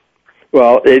tool.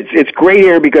 Well, it's great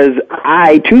here because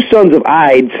two sons of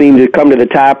Ide seem to come to the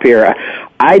top here.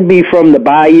 I'd be from the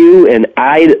Bayou, and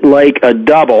I'd like a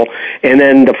double. And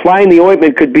then the fly in the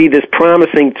ointment could be this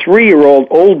promising 3-year-old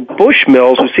Old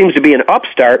Bushmills, who seems to be an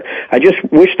upstart. I just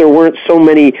wish there weren't so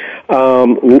many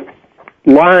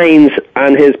lines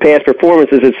on his past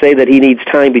performances that say that he needs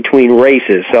time between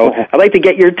races. So I'd like to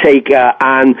get your take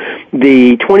on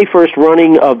the 21st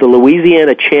running of the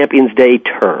Louisiana Champions Day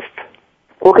turf.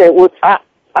 Okay, well, I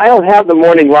don't have the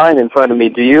morning line in front of me.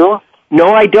 Do you?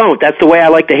 No, I don't. That's the way I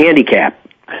like to handicap.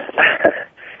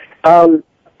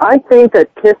 I think that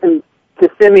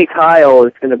Kissimmee Kyle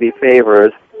is going to be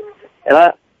favored,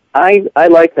 and I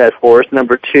like that horse,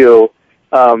 number 2.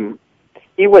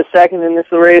 He was second in this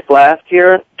race last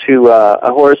year to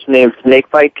a horse named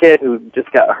Snakebite Kid, who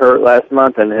just got hurt last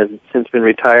month and has since been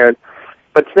retired.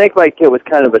 But Snakebite Kid was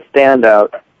kind of a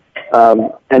standout.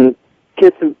 And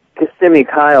Kissimmee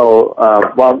Kyle,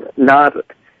 while not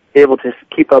able to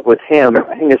keep up with him,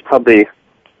 I think is probably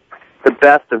the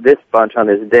best of this bunch on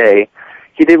his day.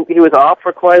 He was off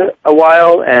for quite a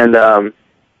while, and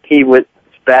he was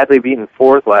badly beaten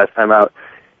 4th last time out.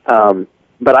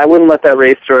 But I wouldn't let that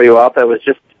race throw you off. That was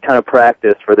just kind of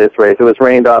practice for this race. It was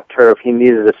rained off turf. He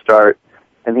needed a start,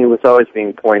 and he was always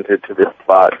being pointed to this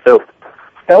spot. So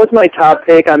that was my top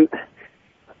pick.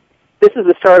 This is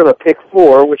the start of a pick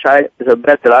 4, which is a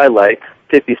bet that I like,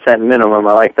 50-cent minimum.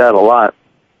 I like that a lot.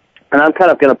 And I'm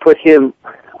kind of going to put him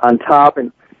on top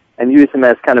and use him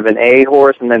as kind of an A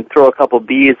horse, and then throw a couple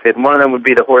Bs. And one of them would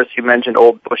be the horse you mentioned,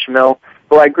 Old Bushmill.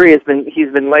 Well, I agree.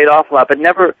 He's been laid off a lot, but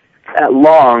never that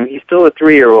long. He's still a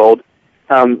 3-year-old.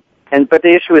 But the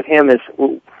issue with him is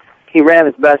he ran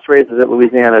his best races at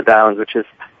Louisiana Downs, which is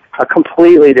a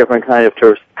completely different kind of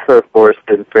turf course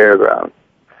than fairgrounds.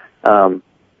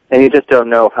 And you just don't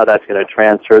know how that's going to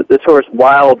transfer. This horse,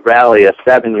 Wild Rally, a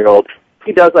 7-year-old,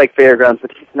 he does like fairgrounds,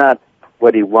 but he's not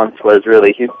what he once was,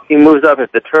 really. He moves up if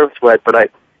the turf's wet, but I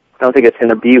don't think it's going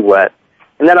to be wet.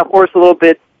 And then a horse a little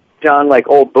bit, John, like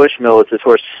Old Bushmill, is this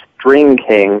horse String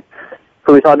King,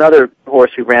 who is another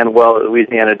horse who ran well at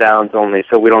Louisiana Downs only,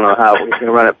 so we don't know how he's going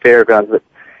to run at fairgrounds. But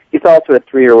he's also a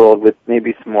 3-year-old with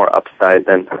maybe some more upside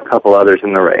than a couple others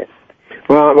in the race.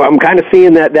 Well, I'm kind of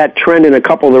seeing that trend in a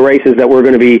couple of the races that we're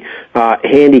going to be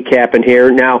handicapping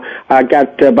here. Now, I've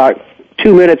got about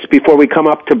 2 minutes before we come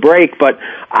up to break, but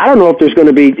I don't know if there's going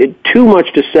to be too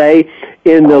much to say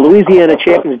in the Louisiana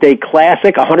Champions Day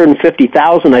Classic,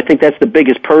 $150,000. I think that's the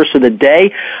biggest purse of the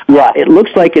day. Yeah. It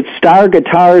looks like it's Star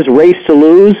Guitar's Race to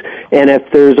Lose, and if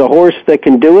there's a horse that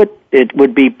can do it, it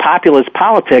would be Populist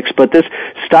Politics. But this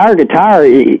Star Guitar,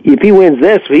 if he wins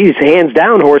this, he's hands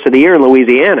down horse of the year in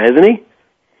Louisiana, isn't he?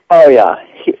 Oh, yeah.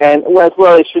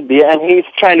 He should be, and he's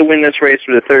trying to win this race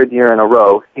for the third year in a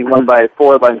row. He won by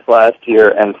 4 lengths last year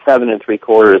and 7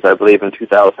 3/4, I believe, in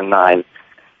 2009.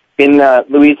 In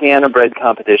Louisiana bred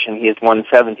competition, he has won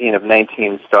 17 of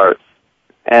 19 starts.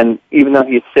 And even though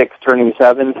he's 6, turning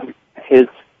 7, his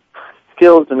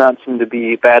skills do not seem to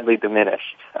be badly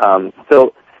diminished.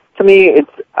 So, to me,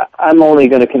 I'm only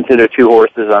going to consider 2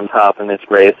 horses on top in this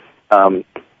race.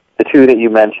 The 2 that you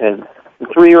mentioned. The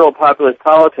 3-year-old Populist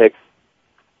Politics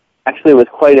actually was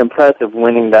quite impressive,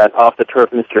 winning that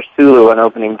off-the-turf Mr. Sulu on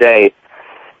opening day.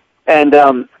 And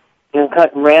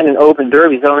ran in open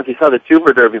derbies. I don't know if you saw the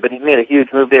Super Derby, but he made a huge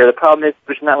move there. The problem is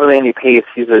there's not really any pace.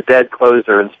 He's a dead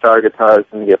closer, and Star Guitar is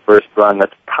going to get first run.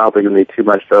 That's probably going to be too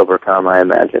much to overcome, I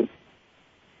imagine.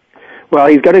 Well,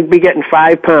 he's going to be getting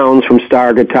 5 pounds from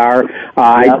Star Guitar.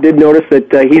 I did notice that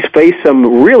he's faced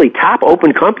some really top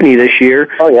open company this year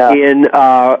in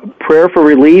Prayer for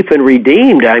Relief and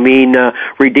Redeemed. I mean,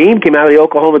 Redeemed came out of the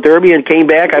Oklahoma Derby and came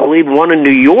back, I believe, won in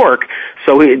New York.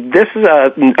 So this is,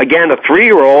 again, a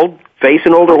 3-year-old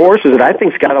facing older horses that I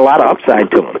think's got a lot of upside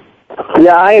to him.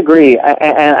 Yeah, I agree,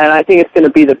 and I think it's going to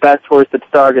be the best horse that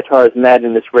Star Guitar has met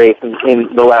in this race in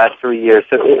the last 3 years.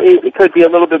 So it could be a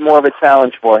little bit more of a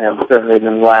challenge for him, certainly,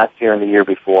 than last year and the year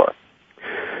before.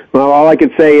 Well, all I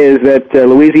could say is that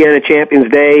Louisiana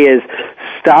Champions Day is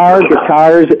Star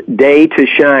Guitar's day to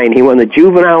shine. He won the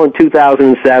Juvenile in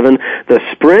 2007, the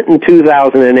Sprint in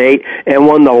 2008, and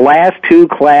won the last 2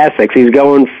 Classics. He's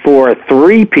going for a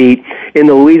 3-peat in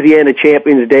the Louisiana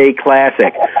Champions Day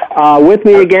Classic. With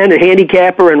me again, the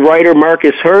handicapper and writer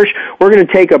Marcus Hersh. We're going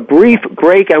to take a brief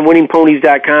break on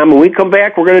winningponies.com. When we come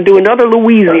back, we're going to do another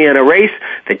Louisiana race,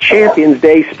 the Champions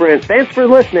Day Sprint. Thanks for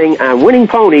listening on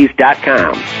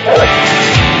winningponies.com.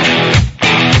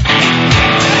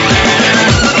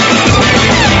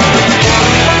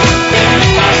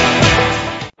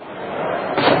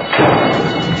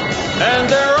 And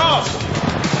they're off.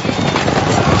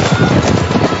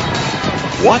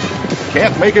 What?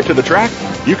 Can't make it to the track?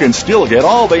 You can still get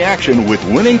all the action with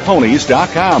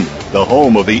winningponies.com, the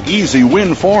home of the easy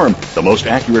win form, the most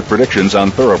accurate predictions on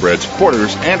thoroughbreds,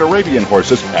 quarters, and Arabian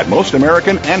horses at most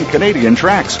American and Canadian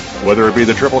tracks. Whether it be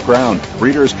the Triple Crown,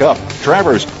 Breeders' Cup,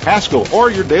 Travers, Haskell, or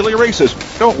your daily races,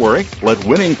 don't worry, let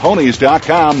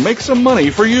winningponies.com make some money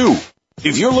for you.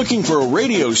 If you're looking for a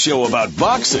radio show about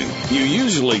boxing, you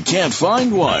usually can't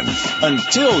find one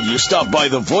until you stop by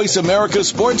the Voice America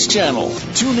Sports Channel.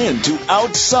 Tune in to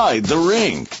Outside the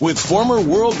Ring with former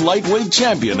world lightweight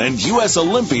champion and U.S.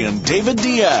 Olympian David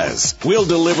Diaz. We'll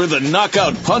deliver the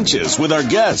knockout punches with our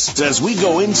guests as we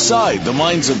go inside the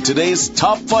minds of today's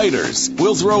top fighters.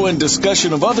 We'll throw in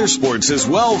discussion of other sports as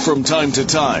well from time to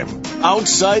time.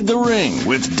 Outside the Ring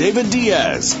with David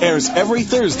Diaz airs every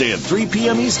Thursday at 3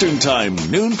 p.m. Eastern Time,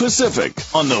 noon Pacific,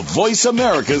 on the Voice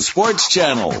America Sports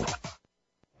Channel.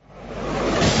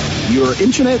 Your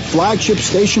internet flagship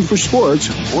station for sports,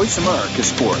 Voice America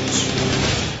Sports.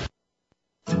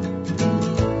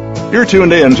 You're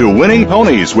tuned in to Winning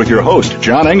Ponies with your host,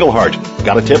 John Englehart.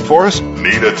 Got a tip for us?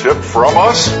 Need a tip from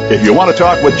us? If you want to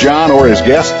talk with John or his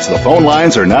guests, the phone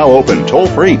lines are now open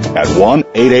toll-free at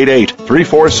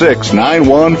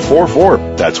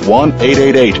 1-888-346-9144. That's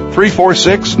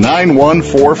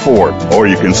 1-888-346-9144. Or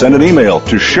you can send an email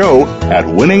to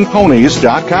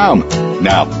show@winningponies.com.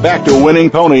 Now, back to Winning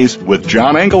Ponies with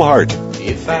John Englehart.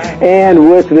 And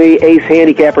with the ace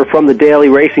handicapper from the Daily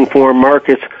Racing Form,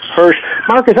 Marcus Hersh.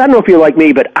 Marcus, I don't know if you like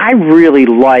me, but I really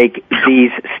like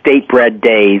these state-bred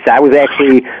days. I was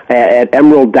actually at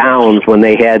Emerald Downs when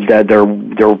they had their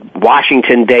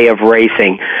Washington Day of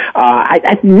Racing.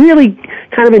 I really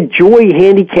kind of enjoy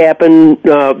handicapping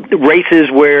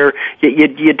races where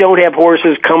you don't have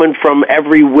horses coming from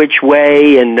every which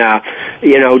way and,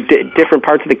 different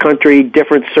parts of the country,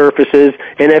 different surfaces.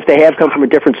 And if they have come from a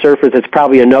different surface, it's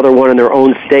probably another one in their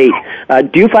own state.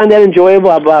 Do you find that enjoyable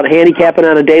about handicapping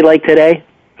on a day like today?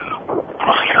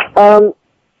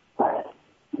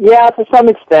 Yeah, to some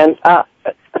extent.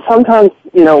 Sometimes,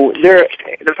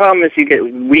 the problem is you get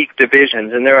weak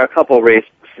divisions, and there are a couple races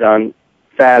on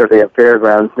Saturday at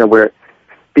Fairgrounds, where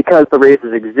because the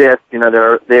races exist,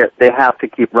 they have to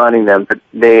keep running them, but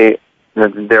there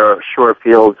are short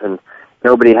fields, and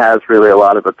nobody has really a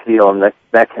lot of appeal, and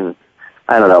that can,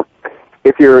 I don't know.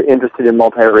 If you're interested in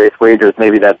multi-race wagers,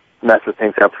 maybe that messes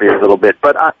things up for you a little bit.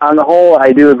 But on the whole,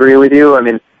 I do agree with you. I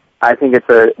mean, I think it's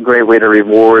a great way to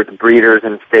reward breeders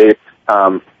and states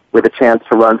with a chance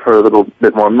to run for a little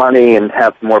bit more money and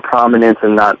have more prominence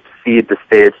and not feed the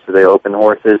stage to the open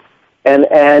horses. And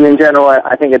in general,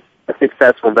 I think it's a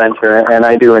successful venture, and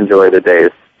I do enjoy the days.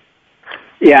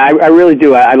 Yeah, I really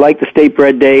do. I like the state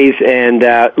bred days, and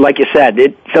like you said,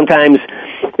 sometimes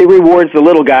it rewards the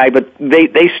little guy, but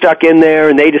they stuck in there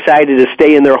and they decided to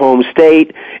stay in their home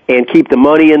state and keep the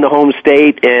money in the home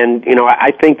state. And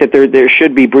I think that there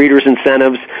should be breeders'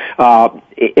 incentives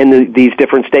in these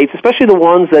different states, especially the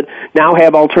ones that now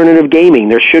have alternative gaming.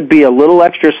 There should be a little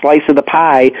extra slice of the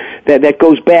pie that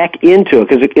goes back into it,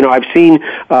 because I've seen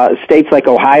states like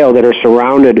Ohio that are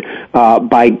surrounded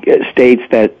by states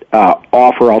that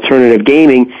offer alternative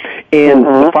gaming, and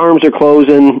the farms are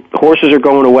closing, horses are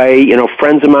going away.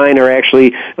 Friends of mine are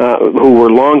actually who were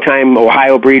longtime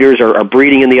Ohio breeders are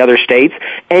breeding in the other states,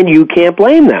 and you can't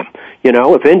blame them.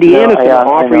 If Indiana's going to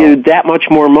offer you that much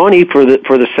more money for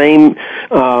the same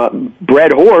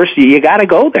bred horse, you got to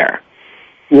go there.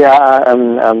 Yeah,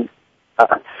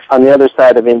 on the other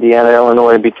side of Indiana,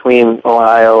 Illinois, between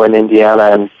Ohio and Indiana,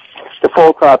 and the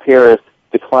foal crop here is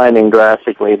declining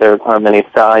drastically. There aren't many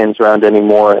stallions around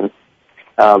anymore, and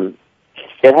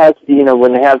it has,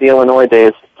 when they have the Illinois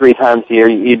days 3 times a year,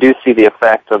 you do see the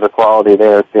effect of the quality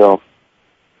there too.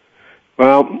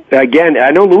 Well, again,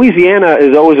 I know Louisiana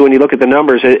is always, when you look at the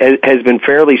numbers, has been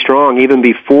fairly strong even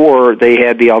before they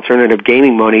had the alternative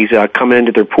gaming monies coming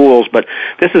into their pools. But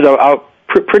this is a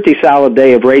pretty solid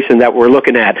day of racing that we're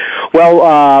looking at.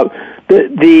 Well,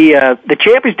 the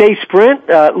Champions Day Sprint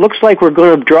looks like we're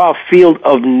going to draw a field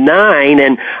of 9,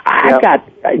 and I've got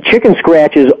chicken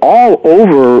scratches all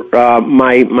over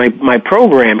my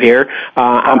program here.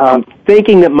 I'm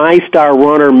thinking that My Star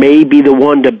Runner may be the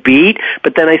one to beat,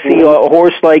 but then I see a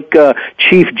horse like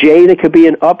Chief J that could be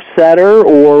an upsetter,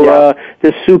 or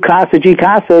this Sukasa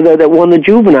Jikasa that won the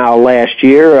juvenile last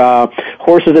year.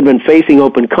 Horses have been facing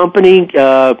open company.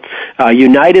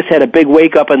 Unitas had a big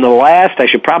wake-up in the last. I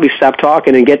should probably stop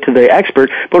talking and get to the expert,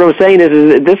 but what I'm saying is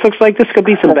this looks like this could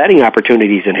be some betting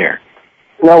opportunities in here.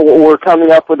 No, we're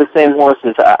coming up with the same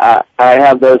horses. I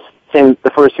have the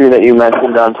first 3 that you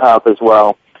mentioned on top as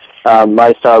well.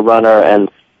 My Star Runner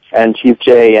and Chief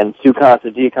J and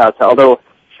Sukasa Jikasa. Although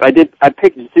I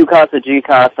picked Sukasa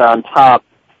Jikasa on top,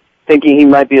 thinking he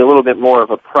might be a little bit more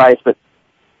of a price, but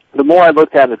the more I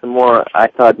looked at it, the more I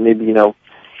thought maybe,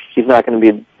 he's not going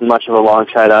to be much of a long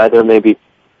shot either, maybe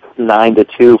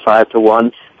 9-2,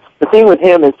 5-1. The thing with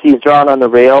him is he's drawn on the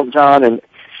rail, John, and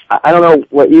I don't know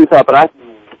what you thought, but I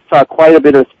saw quite a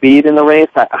bit of speed in the race.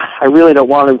 I really don't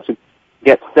want him to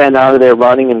get sent out of there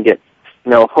running and get,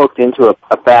 hooked into a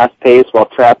fast pace while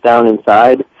trapped down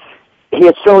inside. He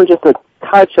has shown just a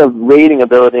touch of rating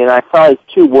ability, and I saw his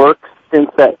 2 works since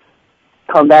that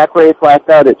comeback race last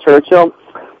out at Churchill.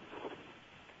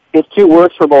 His 2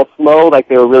 works were both slow, like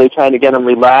they were really trying to get him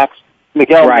relaxed.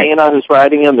 Miguel Mena, who's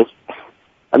riding him,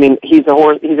 he's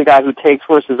a guy who takes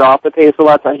horses off the pace a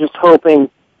lot, so I'm just hoping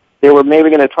they were maybe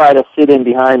going to try to sit in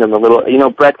behind him a little.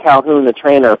 Brett Calhoun, the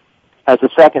trainer, has a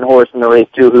second horse in the race,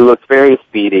 too, who looks very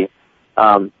speedy.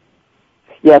 And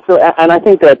I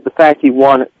think that the fact he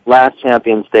won last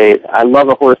Champions Day, I love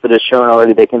a horse that has shown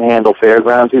already they can handle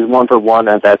fairgrounds. He's 1-for-1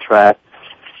 at that track.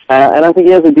 And I think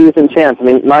he has a decent chance. I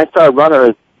mean, My Star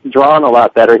Runner is drawn a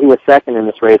lot better. He was second in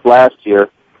this race last year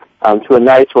to a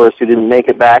nice horse who didn't make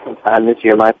it back in time this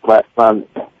year,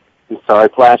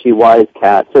 Flashy Wise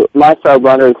Cat. So My Star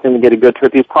Runner is going to get a good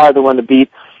trip. He's probably the one to beat.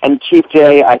 And Chief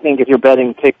J, I think if you're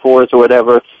betting pick 4s or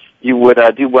whatever, you would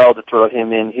do well to throw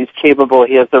him in. He's capable.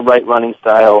 He has the right running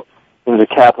style and to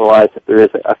capitalize if there is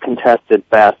a contested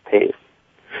fast pace.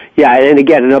 Yeah, and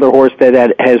again, another horse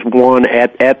that has won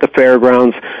at the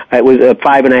fairgrounds. It was a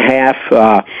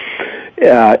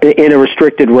 5.5 in a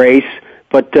restricted race,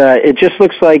 but it just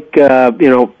looks like he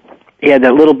had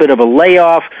that little bit of a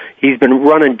layoff. He's been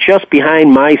running just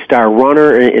behind My Star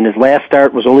Runner, and his last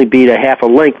start was only beat a half a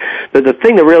length. The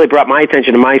thing that really brought my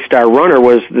attention to My Star Runner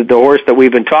was the horse that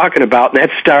we've been talking about, and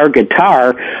that's Star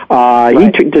Guitar. He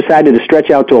decided to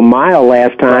stretch out to a mile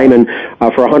last time, and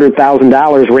for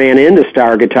 $100,000 ran into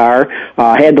Star Guitar,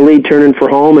 had the lead turning for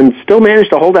home, and still managed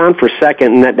to hold on for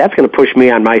second, and that's going to push me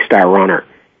on My Star Runner.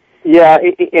 Yeah,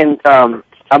 and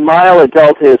a mile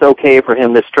adult is okay for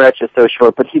him. The stretch is so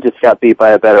short, but he just got beat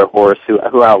by a better horse who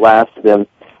outlasted him.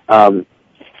 I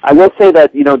will say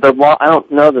that I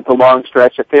don't know that the long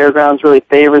stretch at Fairgrounds really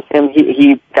favors him.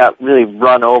 He got really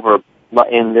run over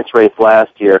in this race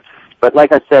last year. But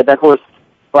like I said, that horse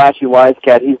Flashy Wise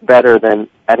Cat, he's better than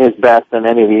at his best than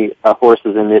any of the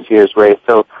horses in this year's race.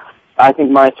 So I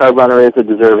think My Star Runner is a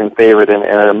deserving favorite and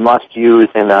a must use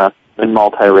in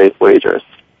multi-race wagers.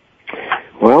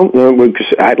 Well,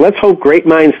 let's hope great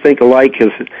minds think alike,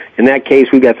 because in that case,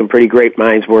 we've got some pretty great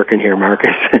minds working here,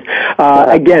 Marcus.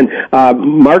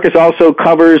 Marcus also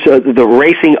covers the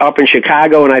racing up in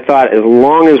Chicago, and I thought as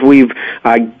long as we've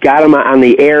got him on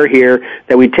the air here,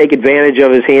 that we'd take advantage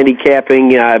of his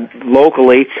handicapping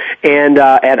locally. And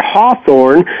at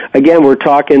Hawthorne, again, we're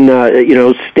talking,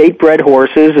 state-bred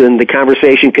horses, and the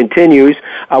conversation continues.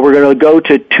 We're going to go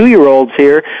to 2-year-olds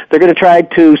here. They're going to try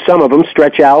to, some of them,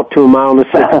 stretch out to a mile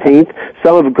and 16th.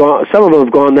 Some of them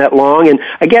have gone that long. And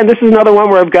again, this is another one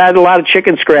where I've got a lot of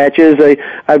chicken scratches.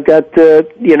 I've got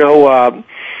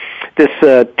this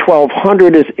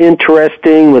 1200 is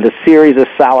interesting with a series of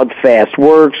solid fast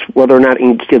works. Whether or not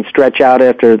he can stretch out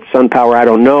after Sun Power, I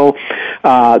don't know.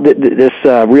 This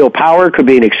Real Power could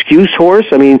be an excuse horse.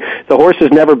 I mean, the horse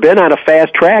has never been on a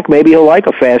fast track. Maybe he'll like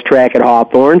a fast track at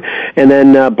Hawthorne. And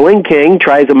then Bling King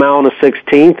tries a mile and a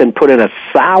 16th and put in a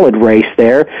solid race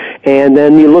there. And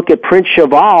then you look at Prince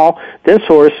Cheval. This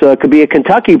horse could be a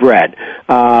Kentucky bred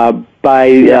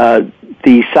by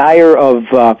the sire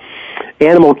of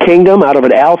Animal Kingdom out of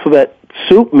an Alphabet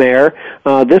Soup mare.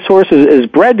 This horse is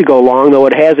bred to go long, though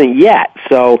it hasn't yet.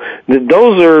 So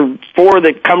those are 4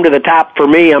 that come to the top for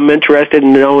me. I'm interested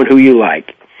in knowing who you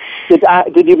like.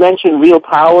 Did you mention Real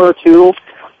Power, too?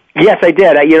 Yes, I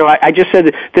did. I just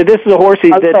said that this is a horse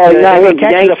that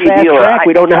catches a fast track.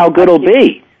 We don't know how good it'll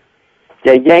be.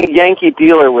 Yeah, Yankee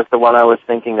Dealer was the one I was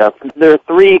thinking of. There are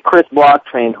 3 Chris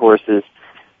Block-trained horses,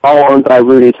 all owned by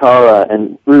Rudy Tara,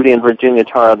 and Rudy and Virginia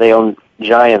Tara, they own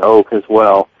Giant Oak as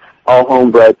well, all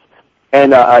homebreds.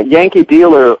 And Yankee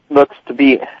Dealer looks to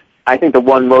be, I think, the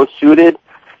one most suited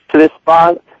to this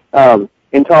spot.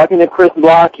 In talking to Chris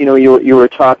Block, you were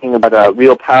talking about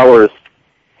Real Power's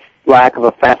lack of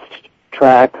a fast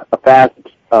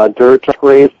dirt track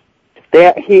race.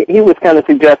 He was kind of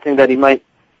suggesting that he might,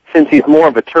 since he's more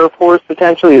of a turf horse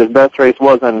potentially, his best race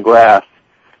was on grass,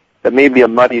 that maybe a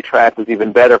muddy track was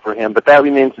even better for him, but that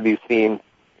remains to be seen.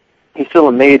 He's still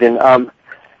a maiden.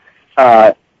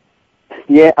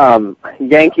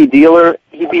 Yankee Dealer,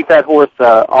 he beat that horse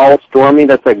All Stormy.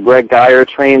 That's a Greg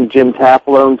Geyer-trained Jim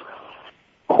Tafalone's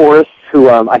horse who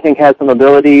I think has some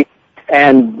ability.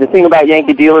 And the thing about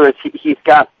Yankee Dealer is he's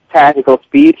got tactical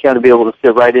speed. He's got to be able to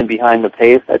sit right in behind the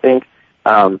pace, I think,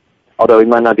 although he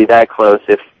might not be that close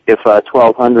if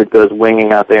 1200 goes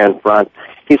winging out there in front.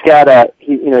 He's got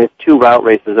he has 2 route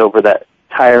races over that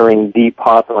tiring, deep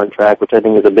Hawthorne track, which I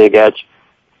think is a big edge.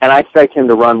 And I expect him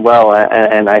to run well,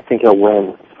 and I think he'll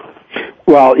win.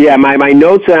 Well, yeah, my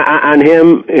notes on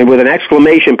him with an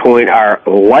exclamation point are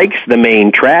likes the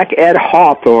main track at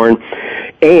Hawthorne,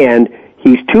 and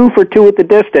he's 2 for 2 at the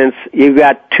distance. You've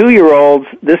got 2-year-olds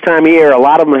this time of year. A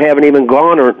lot of them haven't even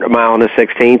gone a mile and a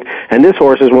 16th, and this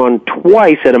horse has won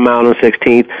twice at a mile and a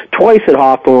 16th, twice at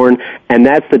Hawthorne, and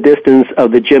that's the distance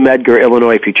of the Jim Edgar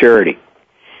Illinois Futurity.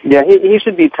 Yeah, he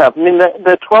should be tough. I mean,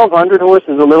 the 1200 horse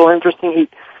is a little interesting.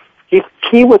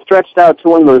 He was stretched out to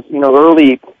one of those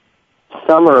early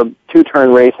summer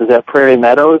 2-turn races at Prairie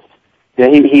Meadows.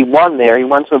 He won there. He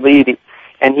won to lead,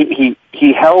 and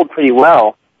he held pretty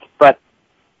well. But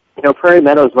Prairie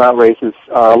Meadows route races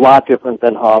are a lot different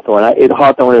than Hawthorne.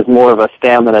 Hawthorne is more of a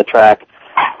stamina track,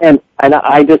 and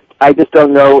I just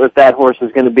don't know if that horse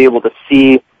is going to be able to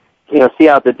see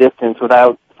out the distance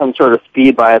without some sort of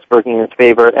speed bias working in its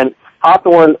favor. And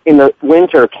Hawthorne in the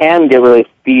winter can get really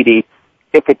speedy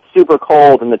if it's super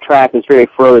cold and the track is very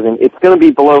frozen. It's going to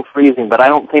be below freezing, but I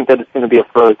don't think that it's going to be a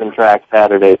frozen track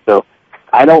Saturday. So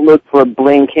I don't look for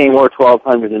Bling King or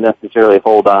 1200 to necessarily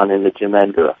hold on in the Jim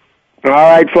Edgar. All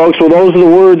right, folks. Well, those are the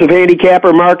words of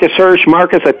handicapper Marcus Hersh.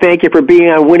 Marcus, I thank you for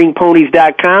being on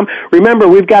winningponies.com. Remember,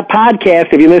 we've got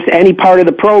podcasts. If you missed any part of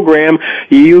the program,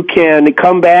 you can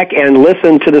come back and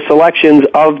listen to the selections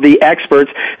of the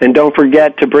experts. And don't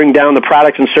forget to bring down the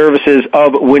products and services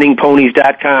of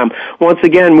winningponies.com. Once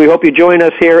again, we hope you join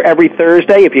us here every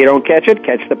Thursday. If you don't catch it,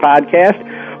 catch the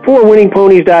podcast. For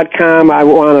winningponies.com, I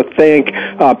want to thank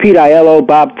Pete Aiello,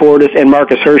 Bob Fortus, and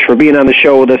Marcus Hersh for being on the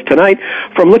show with us tonight.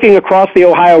 From looking across the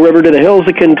Ohio River to the hills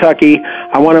of Kentucky,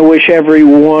 I want to wish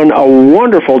everyone a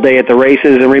wonderful day at the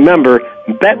races. And remember,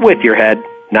 bet with your head,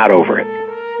 not over it.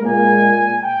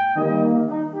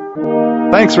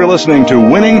 Thanks for listening to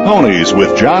Winning Ponies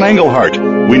with John Englehart.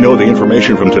 We know the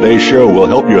information from today's show will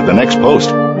help you at the next post.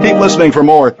 Keep listening for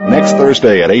more next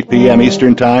Thursday at 8 p.m.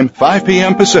 Eastern Time, 5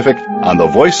 p.m. Pacific on the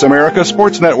Voice America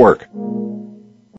Sports Network.